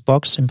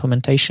Flexbox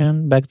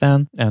implementation back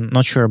then, and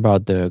not sure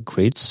about the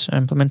grids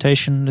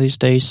implementation these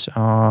days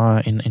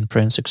in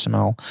Prince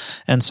XML,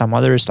 and some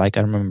others. Like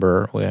I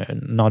remember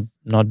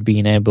not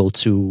being able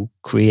to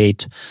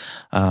create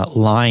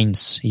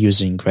lines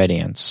using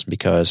gradients,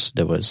 because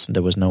there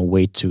was no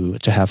way to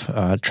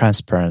have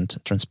transparent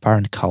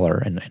color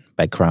and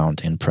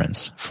background in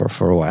Prince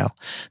for a while.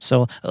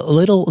 So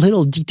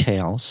little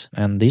details.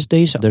 And these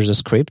days there's a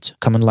script,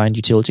 command line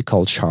utility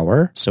called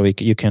Shower. So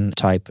you can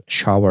type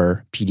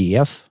Shower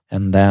PDF,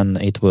 and then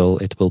it will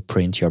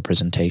print your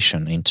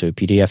presentation into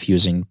PDF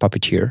using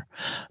Puppeteer,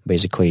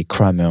 basically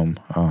Chromium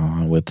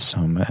with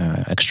some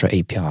extra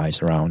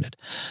APIs around it.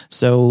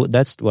 So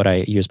that's what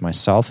I use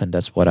myself, and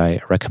that's what I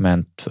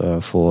recommend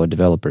for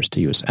developers to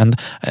use. And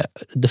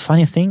the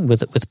funny thing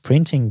with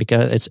printing,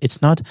 because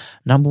it's not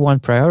number one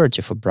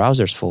priority for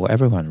browsers, for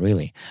everyone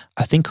really.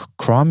 I think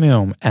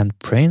Chromium and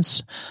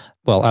Prince,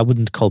 well, I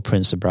wouldn't call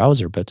Prince a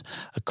browser, but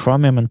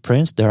Chromium and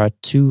Prince, there are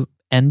two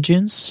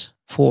engines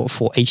for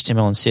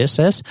HTML and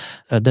CSS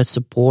that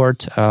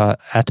support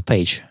at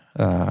page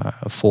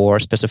for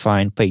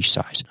specifying page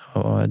size.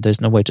 There's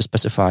no way to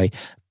specify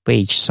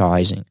page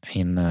size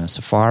in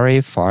Safari,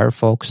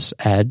 Firefox,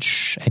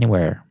 Edge,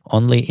 anywhere.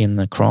 Only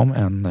in Chrome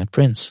and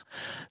Prince.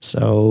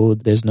 So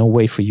there's no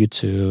way for you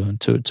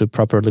to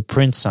properly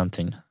print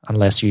something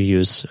unless you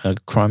use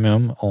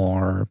Chromium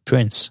or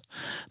Prince.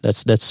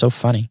 That's so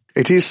funny.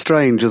 It is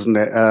strange, isn't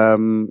it?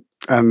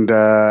 And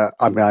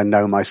I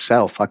know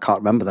myself, I can't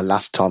remember the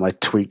last time I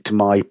tweaked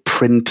my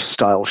print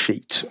style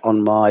sheet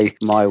on my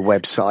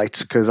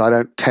website, because I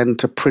don't tend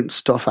to print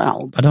stuff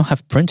out. I don't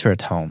have printer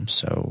at home,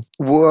 so...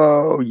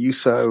 Whoa, you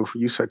so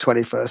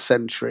 21st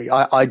century.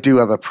 I do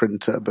have a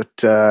printer, but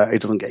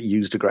it doesn't get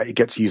used a great. It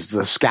gets used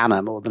as a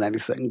scanner more than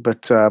anything.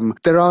 But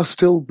there are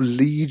still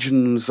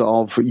legions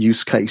of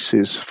use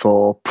cases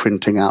for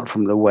printing out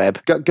from the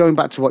web. Going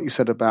back to what you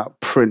said about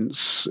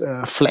Prince,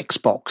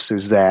 Flexbox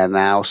is there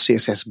now.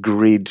 CSS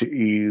Grid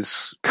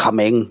is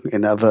coming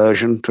in a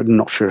version. I'm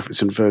not sure if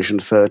it's in version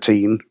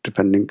 13,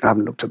 depending. I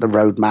haven't looked at the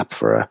roadmap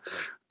for a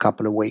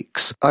couple of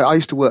weeks. I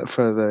used to work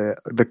for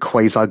the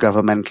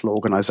quasi-governmental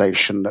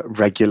organisation that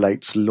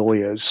regulates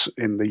lawyers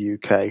in the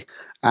UK,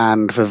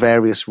 and for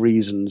various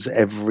reasons,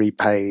 every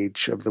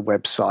page of the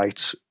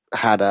website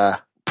had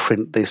a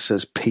print this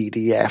as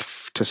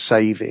PDF to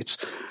save it.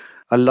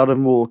 A lot of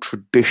more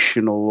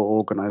traditional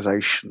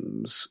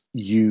organisations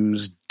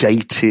use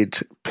dated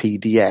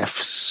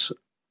PDFs.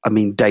 I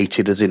mean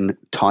dated as in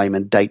time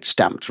and date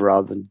stamped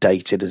rather than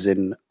dated as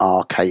in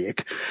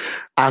archaic,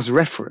 as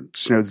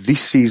reference.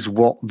 This is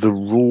what the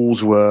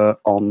rules were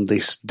on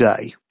this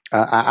day.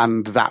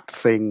 And that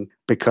thing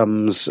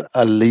becomes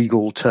a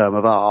legal term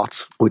of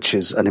art, which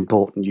is an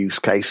important use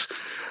case.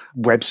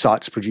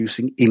 Websites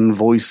producing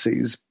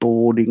invoices,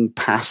 boarding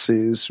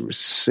passes,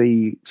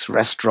 receipts,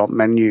 restaurant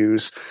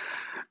menus.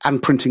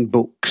 And printing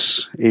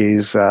books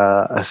is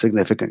a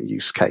significant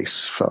use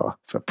case for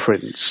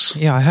prints.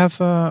 Yeah, I have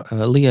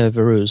Leah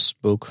Verou's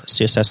book,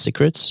 CSS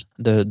Secrets.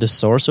 The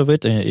source of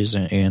it is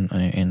in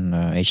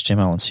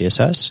HTML and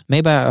CSS.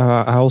 Maybe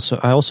I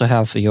also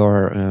have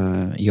your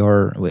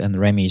and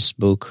Remy's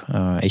book,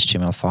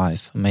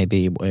 HTML5.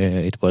 Maybe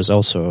it was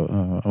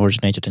also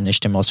originated in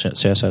HTML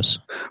CSS.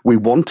 We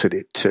wanted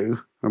it to,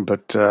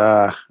 but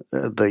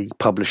the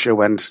publisher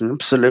went,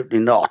 absolutely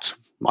not.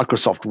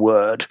 Microsoft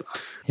Word.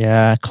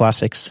 Yeah,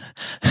 classics.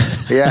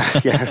 Yeah.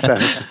 So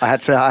I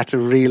had to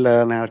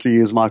relearn how to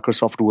use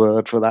Microsoft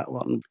Word for that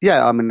one.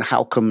 Yeah, I mean,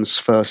 Halcom's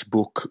first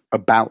book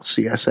about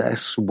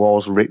CSS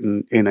was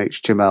written in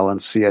HTML and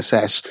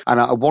CSS.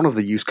 And one of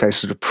the use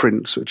cases of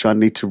prints, which I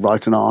need to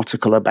write an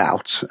article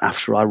about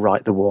after I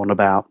write the one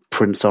about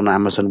prints on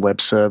Amazon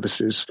Web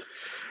Services,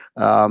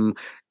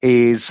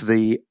 is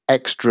the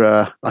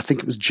extra, I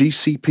think it was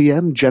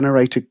GCPM,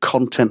 generated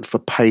content for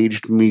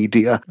paged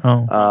media,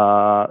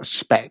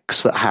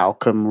 specs that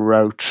Halcom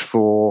wrote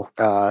for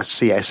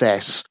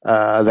CSS.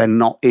 They're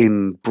not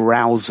in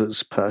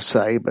browsers per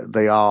se, but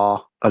they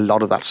are. A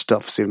lot of that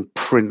stuff's in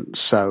print,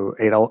 so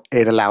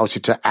it allows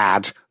you to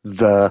add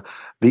the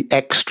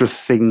extra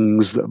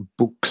things that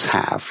books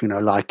have. You know,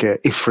 like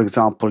if, for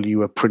example, you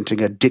were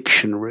printing a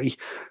dictionary,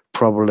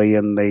 probably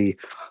in the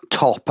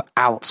top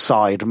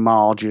outside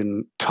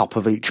margin, top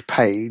of each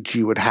page,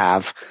 you would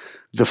have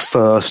the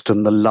first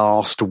and the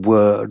last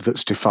word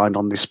that's defined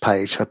on this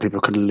page, so people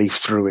can leaf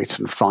through it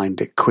and find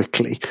it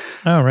quickly.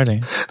 Oh,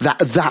 really?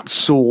 That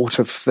sort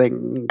of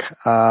thing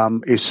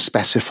is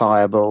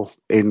specifiable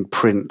in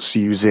prints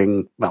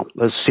using, a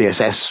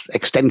CSS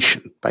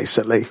extension,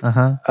 basically,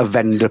 a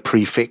vendor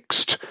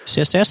prefixed.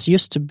 CSS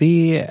used to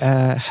be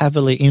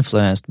heavily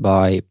influenced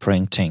by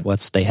printing,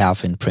 what they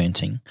have in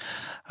printing.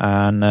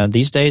 And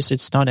these days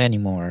it's not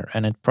anymore,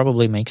 and it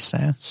probably makes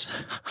sense.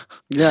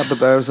 Yeah, but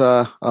there's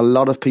a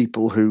lot of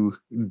people who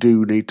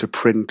do need to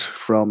print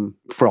from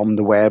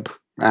the web.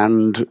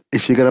 And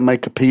if you're going to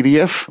make a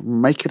PDF,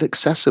 make it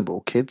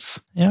accessible, kids.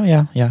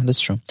 Yeah, that's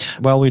true.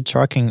 While we're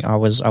talking, I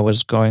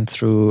was going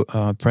through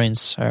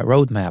Prince's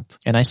roadmap,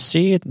 and I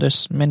see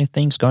there's many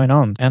things going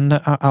on. And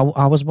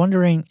I was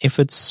wondering if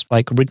it's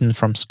like written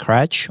from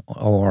scratch,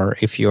 or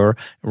if you're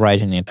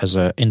writing it as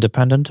an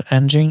independent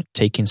engine,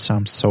 taking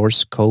some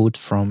source code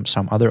from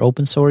some other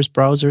open source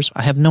browsers.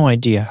 I have no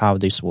idea how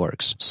this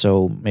works.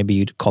 So maybe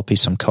you'd copy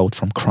some code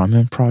from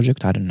Chromium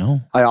project. I don't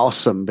know. I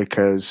asked them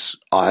because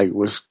I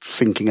was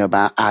thinking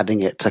about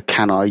adding it to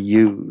Can I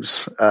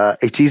Use.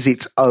 It is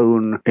its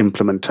own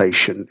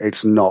implementation.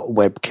 It's not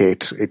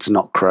WebKit. It's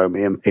not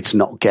Chromium. It's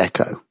not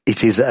Gecko.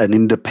 It is an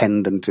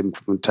independent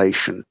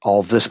implementation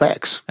of the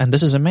specs. And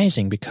this is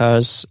amazing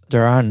because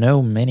there are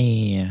no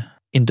many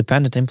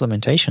independent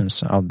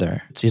implementations out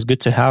there. It's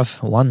good to have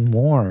one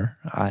more.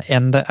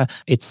 And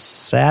it's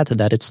sad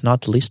that it's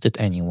not listed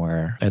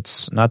anywhere.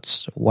 It's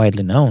not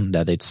widely known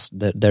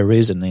that there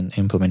is an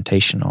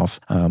implementation of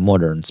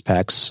modern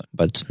specs,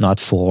 but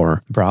not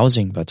for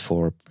browsing, but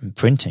for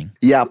printing.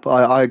 Yeah,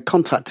 I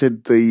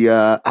contacted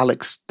the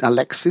Alex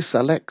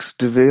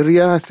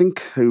Deveria, I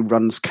think, who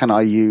runs Can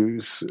I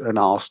Use, and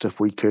asked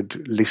if we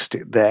could list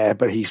it there.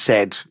 But he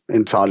said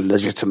entirely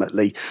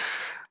legitimately,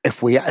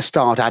 if we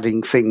start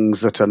adding things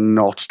that are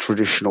not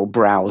traditional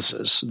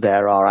browsers,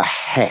 there are a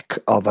heck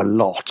of a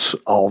lot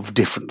of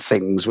different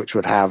things which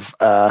would have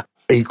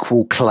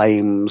equal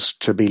claims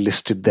to be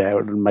listed there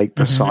and make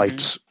the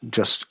site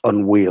just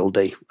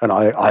unwieldy. And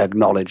I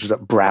acknowledge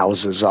that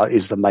browsers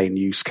is the main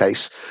use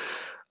case.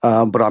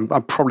 But I'm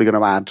probably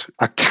going to add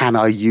a Can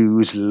I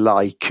Use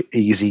like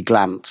easy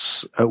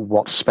glance at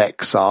what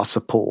specs are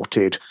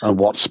supported and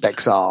what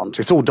specs aren't.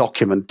 It's all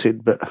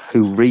documented, but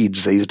who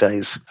reads these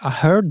days? I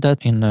heard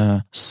that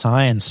in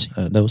science,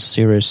 those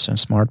serious and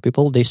smart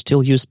people, they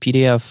still use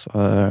PDF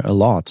a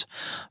lot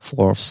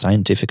for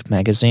scientific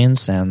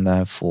magazines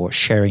and for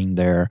sharing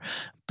their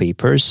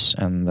papers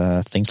and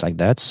things like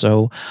that.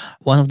 So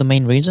one of the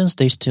main reasons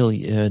they still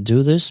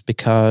do this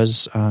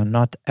because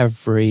not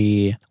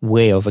every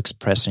way of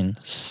expressing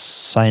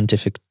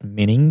scientific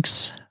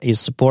meanings is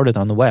supported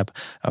on the web.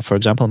 For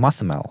example,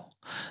 MathML.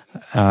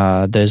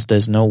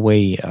 There's no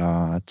way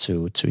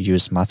to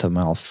use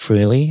MathML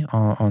freely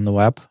on the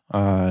web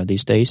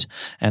these days.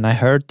 And I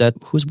heard that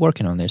who's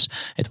working on this?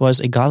 It was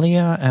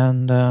Igalia,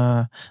 and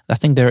I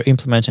think they're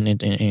implementing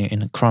it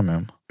in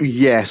Chromium.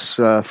 Yes,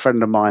 a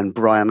friend of mine,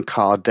 Brian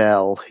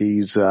Cardell,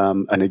 he's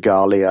an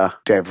Igalia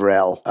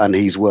DevRel, and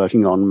he's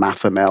working on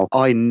MathML.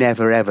 I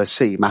never ever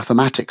see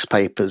mathematics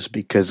papers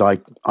because I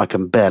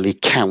can barely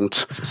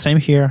count. Same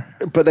here.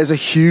 But there's a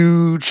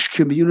huge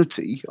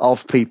community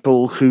of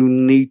people who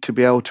need to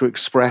be able to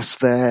express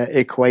their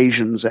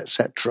equations,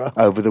 etc.,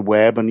 over the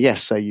web. And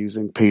yes, they're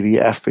using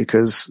PDF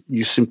because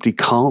you simply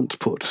can't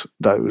put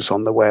those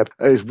on the web.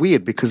 It's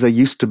weird because there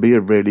used to be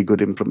a really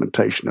good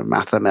implementation of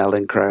MathML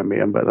in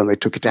Chromium, but then they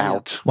took it kicked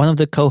out. One of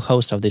the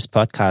co-hosts of this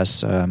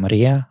podcast,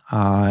 Maria,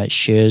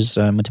 she's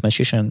a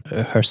mathematician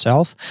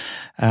herself,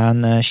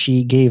 and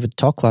she gave a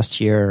talk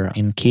last year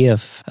in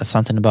Kiev,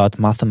 something about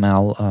math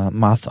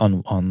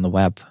on the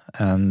web.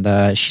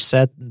 And she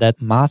said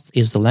that math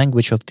is the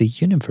language of the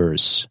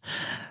universe.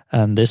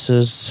 And this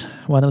is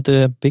one of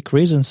the big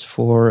reasons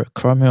for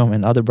Chromium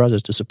and other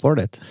browsers to support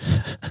it.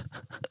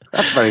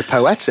 That's very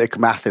poetic.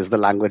 Math is the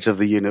language of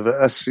the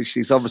universe.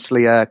 She's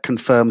obviously a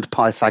confirmed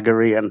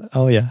Pythagorean.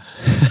 Oh, yeah.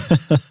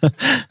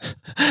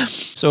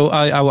 So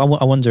I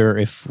wonder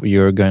if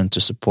you're going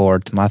to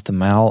support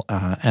MathML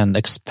and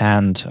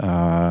expand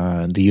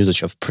the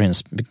usage of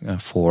Prince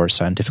for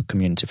scientific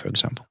community, for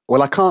example.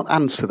 Well, I can't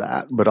answer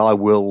that, but I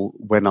will,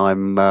 when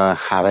I'm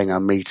having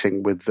a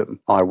meeting with them,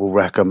 I will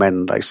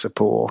recommend they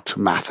support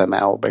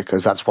MathML,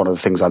 because that's one of the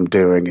things I'm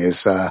doing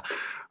is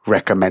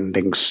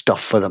recommending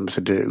stuff for them to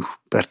do.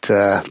 But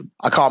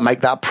I can't make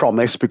that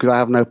promise because I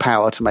have no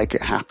power to make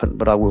it happen,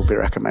 but I will be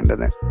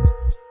recommending it.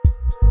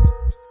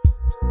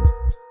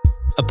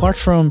 Apart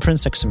from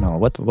Prince XML,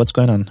 what's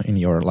going on in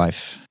your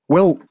life?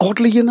 Well,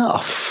 oddly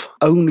enough,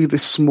 only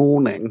this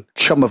morning,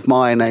 chum of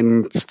mine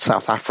in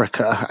South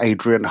Africa,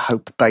 Adrian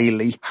Hope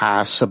Bailey,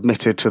 has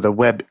submitted to the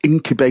Web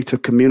Incubator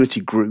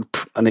Community Group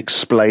an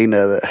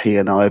explainer that he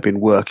and I have been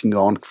working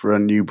on for a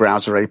new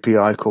browser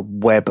API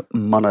called Web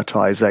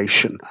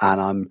Monetization. And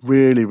I'm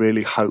really,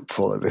 really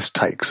hopeful that this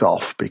takes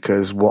off,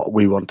 because what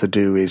we want to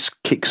do is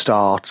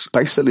kickstart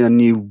basically a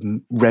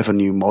new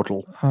revenue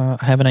model. I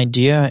have an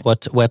idea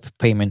what Web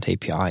Payment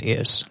API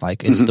is.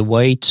 Like, it's the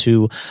way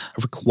to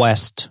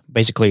request.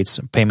 Basically, it's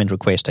a payment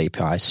request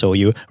API. So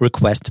you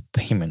request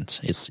payment.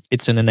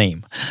 It's in the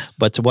name.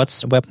 But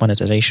what's web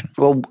monetization?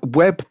 Well,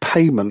 web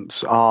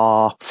payments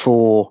are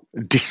for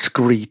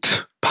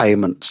discrete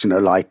payments,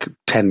 like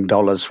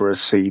 $10 for a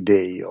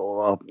CD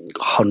or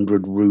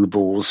 100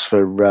 rubles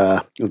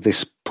for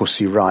this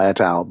Pussy Riot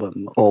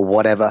album or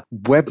whatever.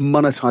 Web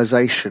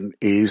monetization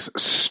is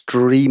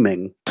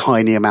streaming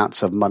tiny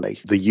amounts of money.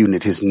 The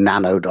unit is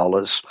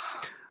nanodollars,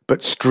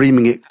 but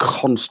streaming it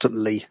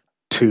constantly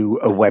to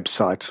a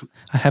website.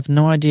 I have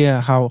no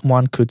idea how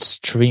one could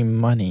stream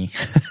money.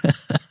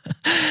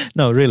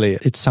 No, really,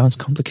 it sounds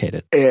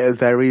complicated.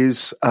 There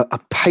is a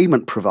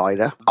payment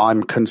provider.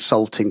 I'm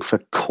consulting for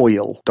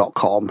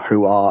Coil.com,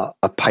 who are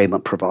a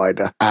payment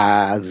provider.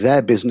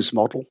 Their business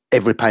model,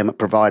 every payment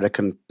provider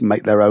can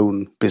make their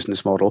own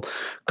business model.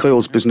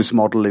 Coil's business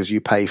model is you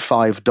pay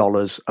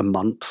 $5 a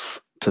month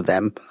to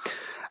them,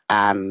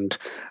 and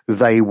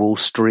they will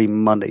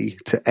stream money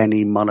to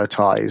any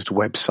monetized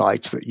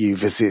website that you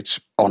visit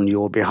on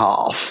your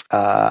behalf.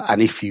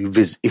 And if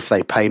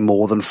they pay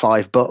more than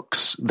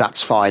 $5,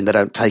 that's fine. They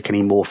don't take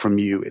any more from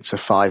you. It's a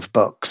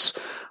 $5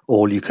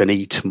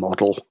 all-you-can-eat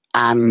model.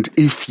 And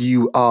if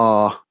you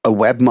are a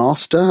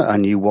webmaster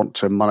and you want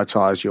to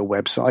monetize your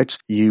website,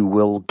 you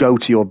will go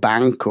to your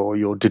bank or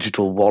your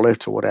digital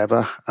wallet or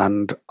whatever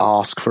and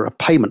ask for a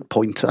payment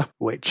pointer,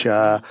 which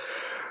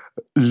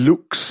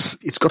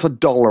it's got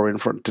 $1 in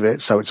front of it,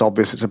 so it's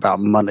obvious it's about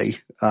money.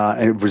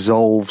 It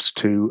resolves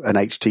to an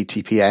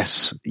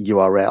HTTPS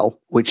URL,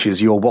 which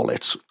is your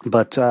wallet.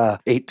 But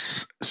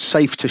it's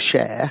safe to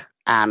share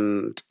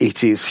and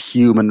it is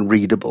human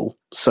readable.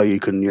 So you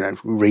can,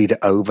 read it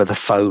over the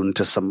phone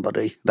to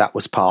somebody. That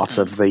was part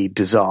of the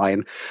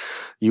design.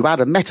 You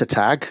add a meta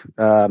tag,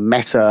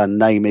 meta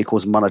name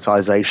equals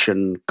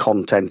monetization,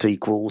 content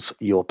equals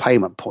your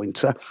payment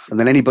pointer. And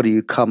then anybody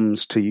who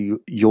comes to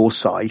your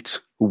site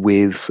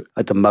with,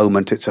 at the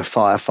moment, it's a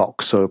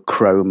Firefox or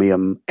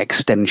Chromium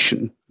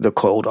extension, the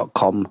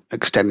Coil.com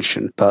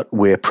extension, but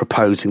we're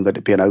proposing that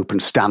it be an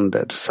open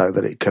standard so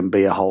that it can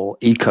be a whole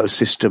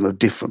ecosystem of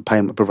different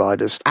payment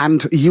providers.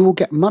 And you will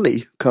get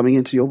money coming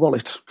into your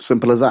wallet.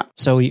 Simple as that.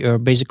 So you're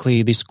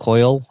basically this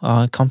Coil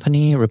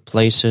company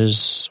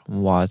replaces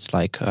what,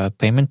 like a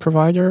payment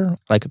provider,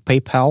 like a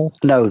PayPal?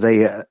 No,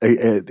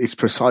 it's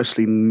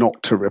precisely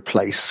not to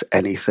replace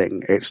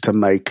anything. It's to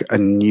make a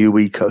new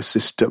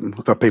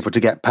ecosystem for people to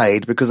get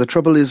paid, because the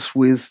trouble is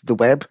with the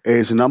web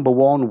is, number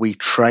one, we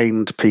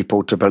trained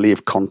people to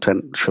believe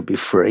content should be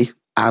free.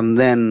 And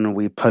then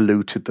we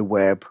polluted the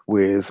web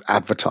with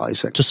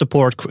advertising. To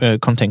support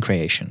content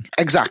creation.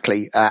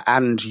 Exactly.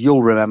 And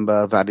you'll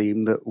remember,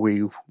 Vadim, that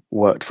we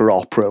worked for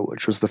Opera,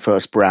 which was the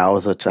first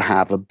browser to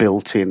have a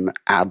built-in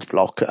ad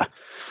blocker.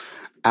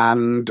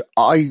 And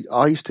I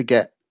used to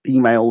get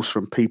emails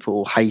from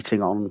people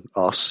hating on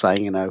us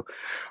saying,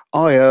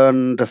 I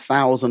earned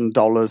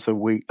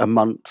 $1,000 a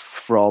month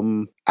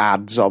from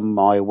ads on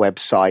my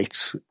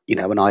website,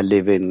 and I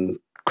live in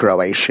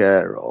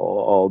Croatia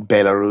or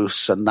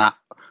Belarus, and that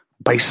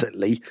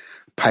basically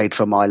paid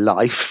for my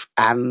life.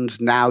 And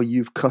now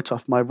you've cut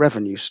off my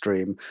revenue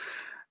stream.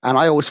 And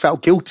I always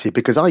felt guilty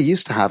because I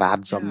used to have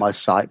ads on my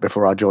site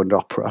before I joined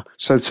Opera.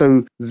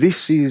 So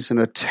this is an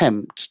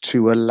attempt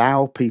to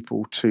allow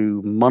people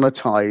to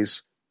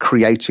monetize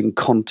creating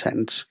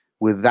content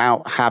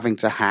without having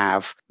to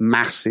have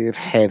massive,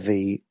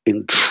 heavy,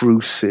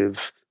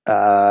 intrusive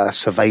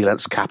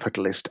surveillance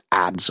capitalist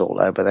ads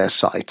all over their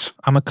site.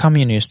 I'm a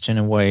communist in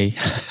a way.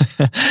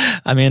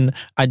 I mean,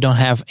 I don't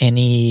have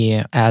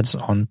any ads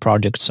on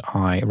projects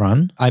I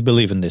run. I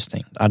believe in this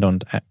thing. I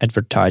don't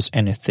advertise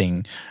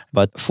anything.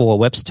 But for a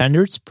web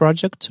standards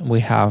project, we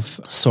have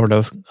sort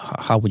of,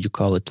 how would you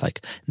call it,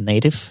 like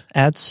native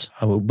ads.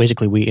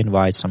 Basically, we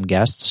invite some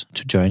guests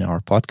to join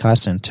our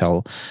podcast and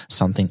tell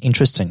something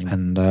interesting.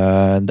 And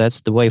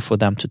that's the way for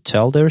them to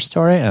tell their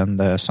story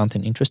and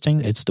something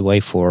interesting. It's the way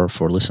for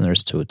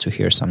listeners to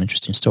hear some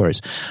interesting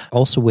stories.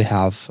 Also, we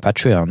have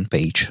Patreon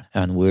page,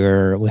 and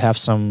we have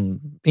some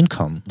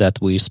income that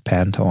we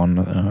spend on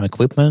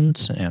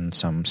equipment and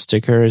some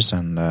stickers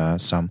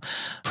and some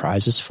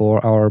prizes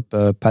for our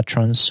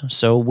patrons.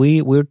 So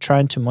we're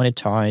trying to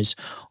monetize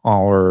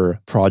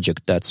our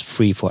project that's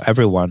free for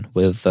everyone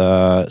with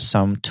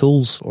some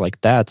tools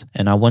like that.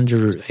 And I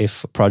wonder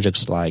if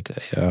projects like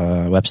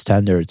Web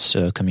Standards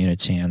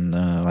community and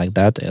like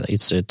that,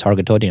 it's a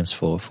target audience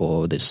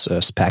for this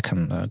spec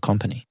and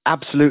company.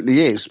 Absolutely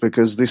is,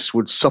 because this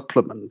would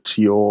supplement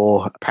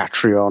your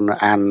Patreon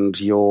and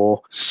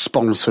your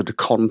sponsored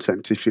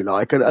content, if you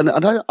like. And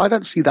I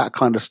don't see that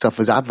kind of stuff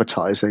as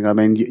advertising. I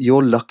mean,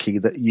 you're lucky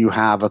that you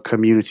have a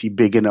community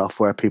big enough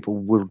where people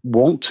would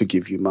want to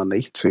give you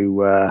money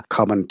to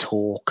come and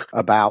talk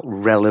about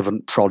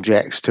relevant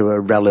projects to a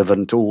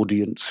relevant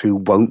audience who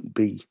won't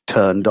be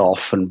turned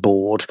off and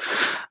bored.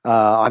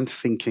 I'm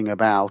thinking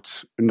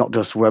about not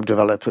just web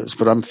developers,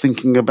 but I'm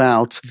thinking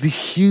about the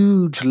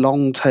huge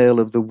long tail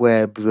of the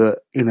web that,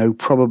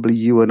 probably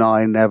you and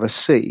I never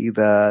see,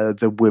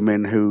 the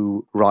women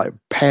who write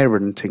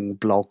parenting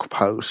blog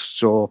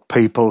posts or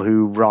people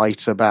who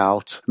write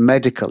about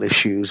medical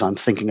issues. I'm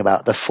thinking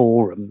about the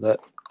forum that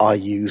I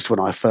used when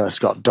I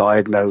first got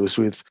diagnosed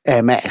with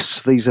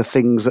MS. These are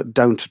things that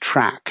don't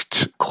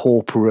attract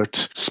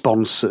corporate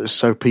sponsors,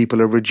 so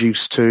people are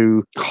reduced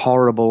to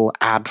horrible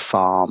ad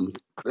farm.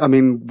 I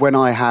mean, when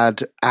I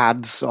had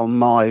ads on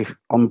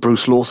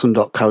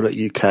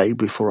brucelawson.co.uk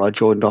before I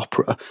joined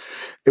Opera,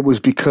 it was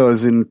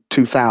because in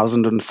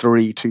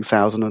 2003,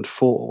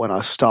 2004, when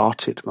I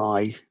started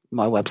my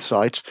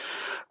website,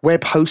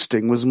 web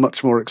hosting was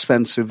much more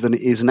expensive than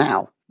it is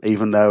now,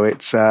 even though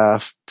it's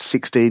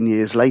 16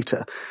 years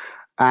later.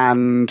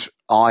 And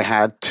I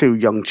had 2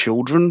 young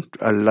children,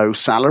 a low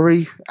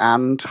salary,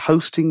 and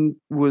hosting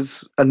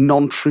was a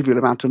non-trivial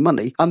amount of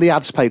money. And the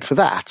ads paid for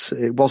that.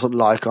 It wasn't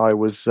like I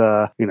was,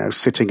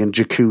 sitting in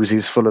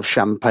jacuzzis full of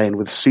champagne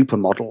with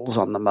supermodels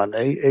on the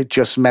money. It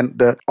just meant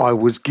that I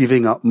was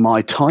giving up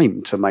my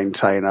time to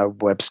maintain a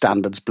web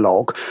standards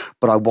blog,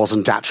 but I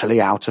wasn't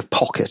actually out of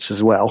pocket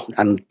as well.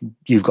 And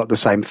you've got the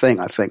same thing,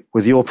 I think,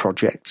 with your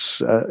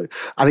projects.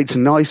 And it's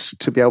nice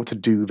to be able to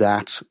do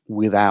that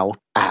without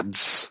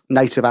ads.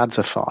 Native ads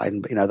are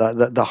fine, but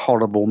the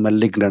horrible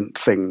malignant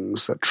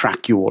things that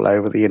track you all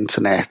over the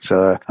internet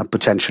and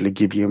potentially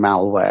give you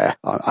malware.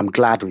 I'm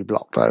glad we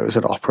blocked those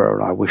at Opera,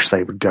 and I wish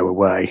they would go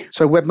away.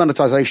 So web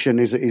monetization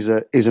is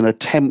an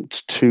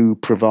attempt to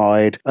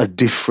provide a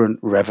different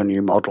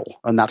revenue model,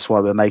 and that's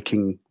why we're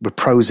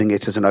proposing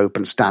it as an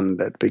open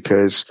standard,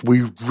 because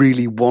we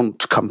really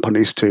want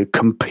companies to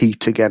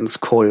compete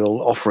against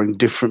Coil, offering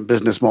different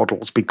business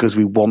models, because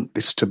we want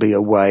this to be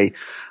a way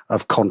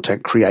of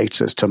content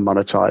creators to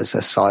monetize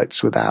their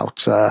sites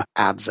without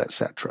ads,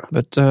 etc.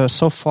 But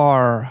so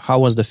far, how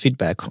was the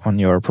feedback on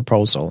your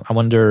proposal? I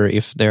wonder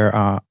if there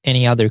are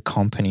any other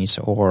companies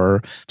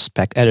or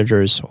spec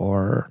editors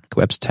or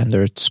web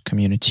standards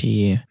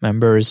community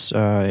members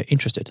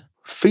interested.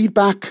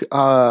 Feedback,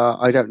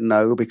 I don't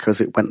know,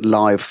 because it went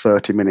live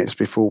 30 minutes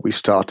before we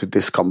started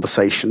this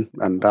conversation,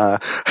 and I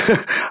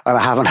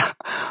haven't.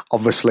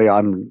 Obviously,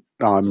 I'm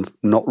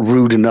not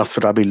rude enough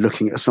that I'll be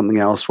looking at something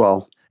else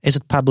while. Is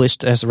it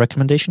published as a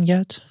recommendation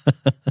yet?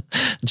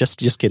 Just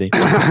kidding.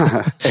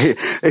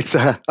 It's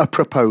a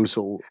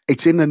proposal.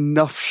 It's in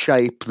enough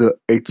shape that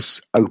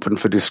it's open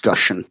for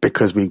discussion,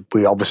 because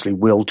we obviously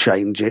will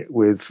change it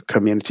with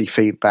community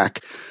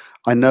feedback.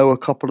 I know a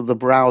couple of the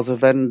browser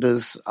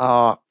vendors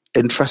are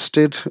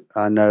interested.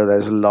 I know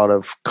there's a lot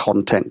of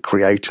content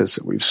creators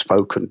that we've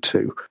spoken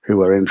to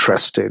who are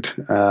interested,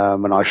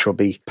 and I shall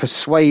be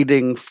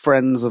persuading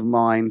friends of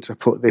mine to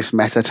put this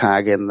meta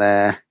tag in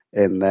their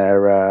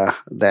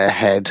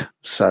head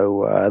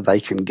so they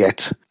can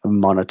get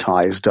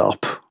monetized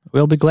up.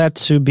 We'll be glad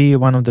to be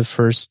one of the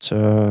first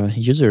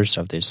users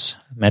of this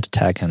meta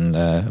tag and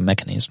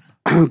mechanism.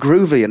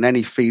 Groovy, and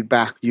any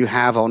feedback you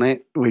have on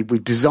it,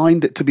 we've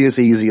designed it to be as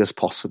easy as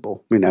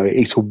possible.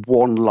 It's a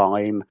one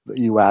line that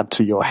you add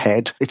to your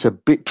head. It's a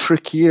bit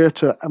trickier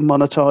to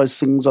monetize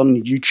things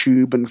on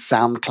YouTube and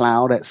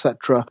SoundCloud,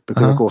 etc.,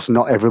 because of course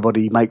not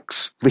everybody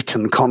makes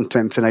written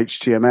content in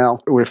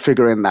HTML. We're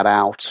figuring that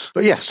out.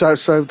 But yes,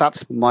 so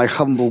that's my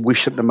humble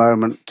wish at the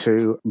moment,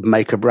 to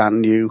make a brand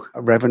new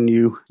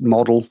revenue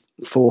model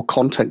for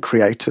content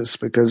creators,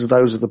 because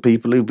those are the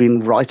people who've been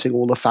writing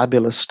all the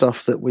fabulous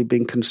stuff that we've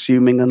been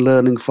consuming and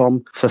learning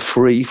from for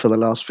free for the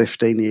last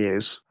 15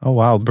 years. Oh,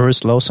 wow.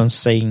 Bruce Lawson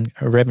saying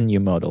a revenue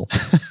model.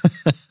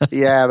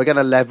 Yeah, we're going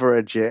to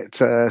leverage it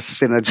to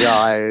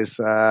synergize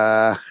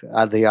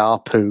the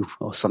ARPU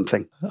or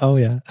something. Oh,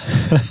 yeah.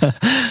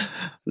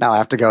 Now I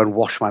have to go and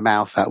wash my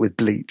mouth out with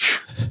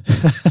bleach.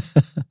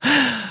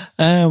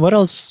 What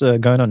else is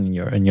going on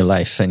in your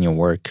life and your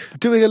work?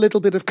 Doing a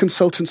little bit of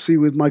consultancy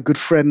with my good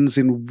friends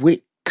in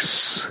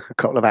Wix, a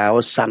couple of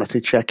hours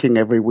sanity checking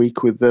every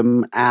week with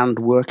them, and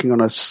working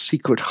on a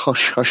secret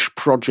hush-hush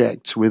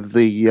project with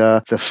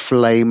the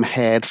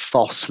flame-haired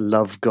Foss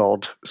love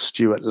god,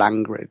 Stuart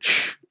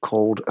Langridge,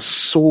 called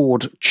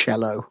Sword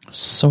Cello.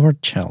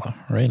 Sword Cello,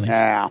 really?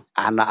 Yeah,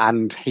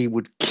 and he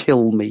would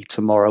kill me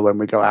tomorrow when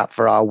we go out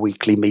for our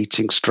weekly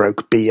meeting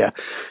stroke beer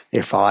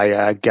if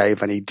I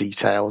gave any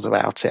details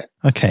about it.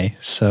 Okay,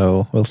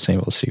 so we'll see.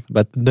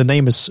 But the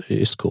name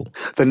is cool.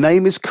 The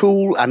name is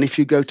cool, and if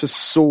you go to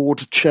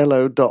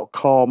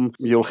swordcello.com,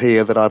 you'll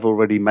hear that I've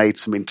already made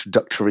some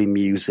introductory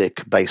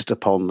music based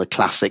upon the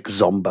classic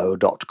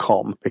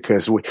zombo.com,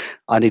 because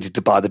I needed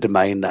to buy the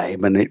domain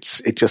name, and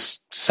it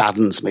just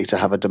saddens me to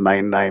have a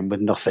domain name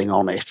with nothing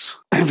on it.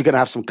 If you're going to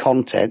have some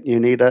content, you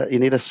need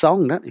a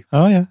song, don't you?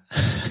 Oh, yeah.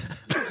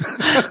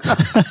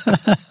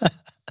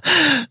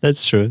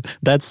 That's true.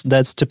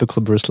 That's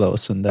typical Bruce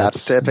Lawson.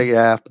 That's typical.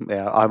 Yeah.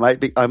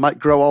 I might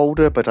grow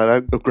older, but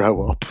I don't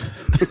grow up.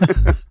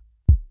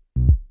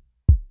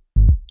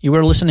 You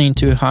were listening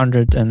to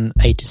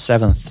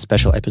 187th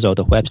special episode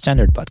of Web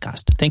Standard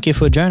Podcast. Thank you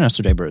for joining us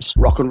today, Bruce.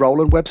 Rock and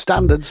roll and web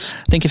standards.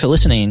 Thank you for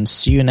listening.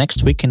 See you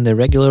next week in the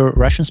regular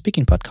Russian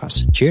speaking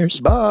podcast. Cheers.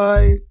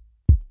 Bye.